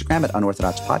on Instagram at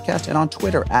Unorthodox Podcast and on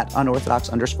Twitter at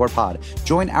Unorthodox_pod.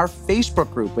 Join our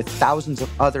Facebook group with thousands of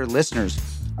other listeners.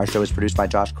 Our show is produced by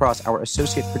Josh Cross. Our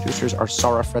associate producers are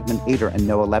Sarah Fredman-Ader and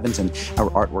Noah Levinson. Our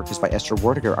artwork is by Esther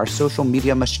Werdiger. Our social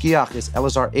media mashgiach is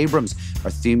Elazar Abrams.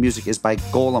 Our theme music is by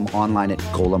Golem, online at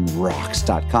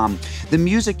golemrocks.com. The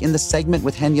music in the segment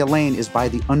with Henya Lane is by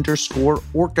the _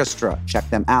 Orchestra. Check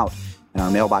them out. And our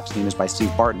mailbox theme is by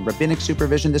Steve Barton. Rabbinic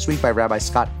supervision this week by Rabbi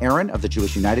Scott Aaron of the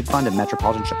Jewish United Fund in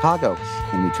Metropolitan Chicago.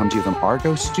 And we come to you from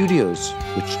Argo Studios,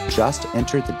 which just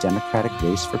entered the Democratic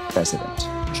race for president.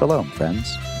 Shalom,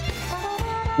 friends.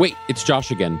 Wait, it's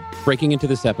Josh again, breaking into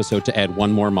this episode to add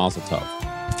one more Mazel Tov.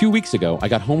 A few weeks ago, I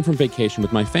got home from vacation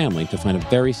with my family to find a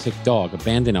very sick dog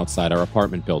abandoned outside our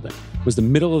apartment building. It was the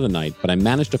middle of the night, but I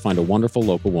managed to find a wonderful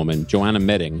local woman, Joanna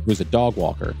Medding, who's a dog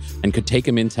walker, and could take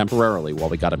him in temporarily while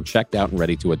we got him checked out and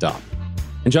ready to adopt.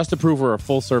 And just to prove we're a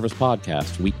full-service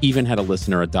podcast, we even had a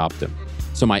listener adopt him.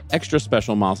 So my extra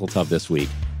special Mazel Tov this week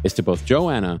is to both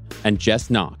Joanna and Jess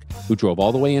Knock, who drove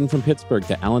all the way in from Pittsburgh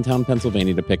to Allentown,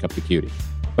 Pennsylvania to pick up the cutie.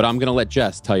 But I'm going to let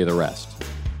Jess tell you the rest.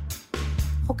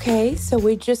 Okay, so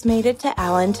we just made it to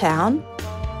Allentown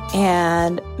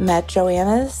and met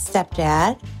Joanna's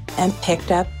stepdad and picked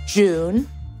up June,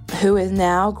 who is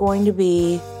now going to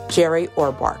be Jerry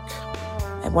Orbark.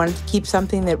 I wanted to keep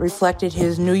something that reflected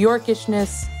his New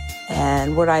Yorkishness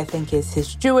and what I think is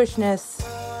his Jewishness,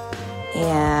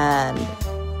 and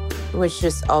was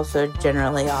just also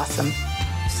generally awesome.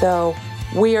 So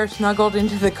we are snuggled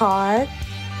into the car.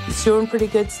 He's doing pretty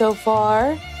good so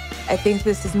far. I think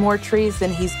this is more trees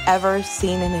than he's ever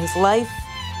seen in his life.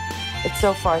 But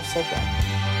so far, so good.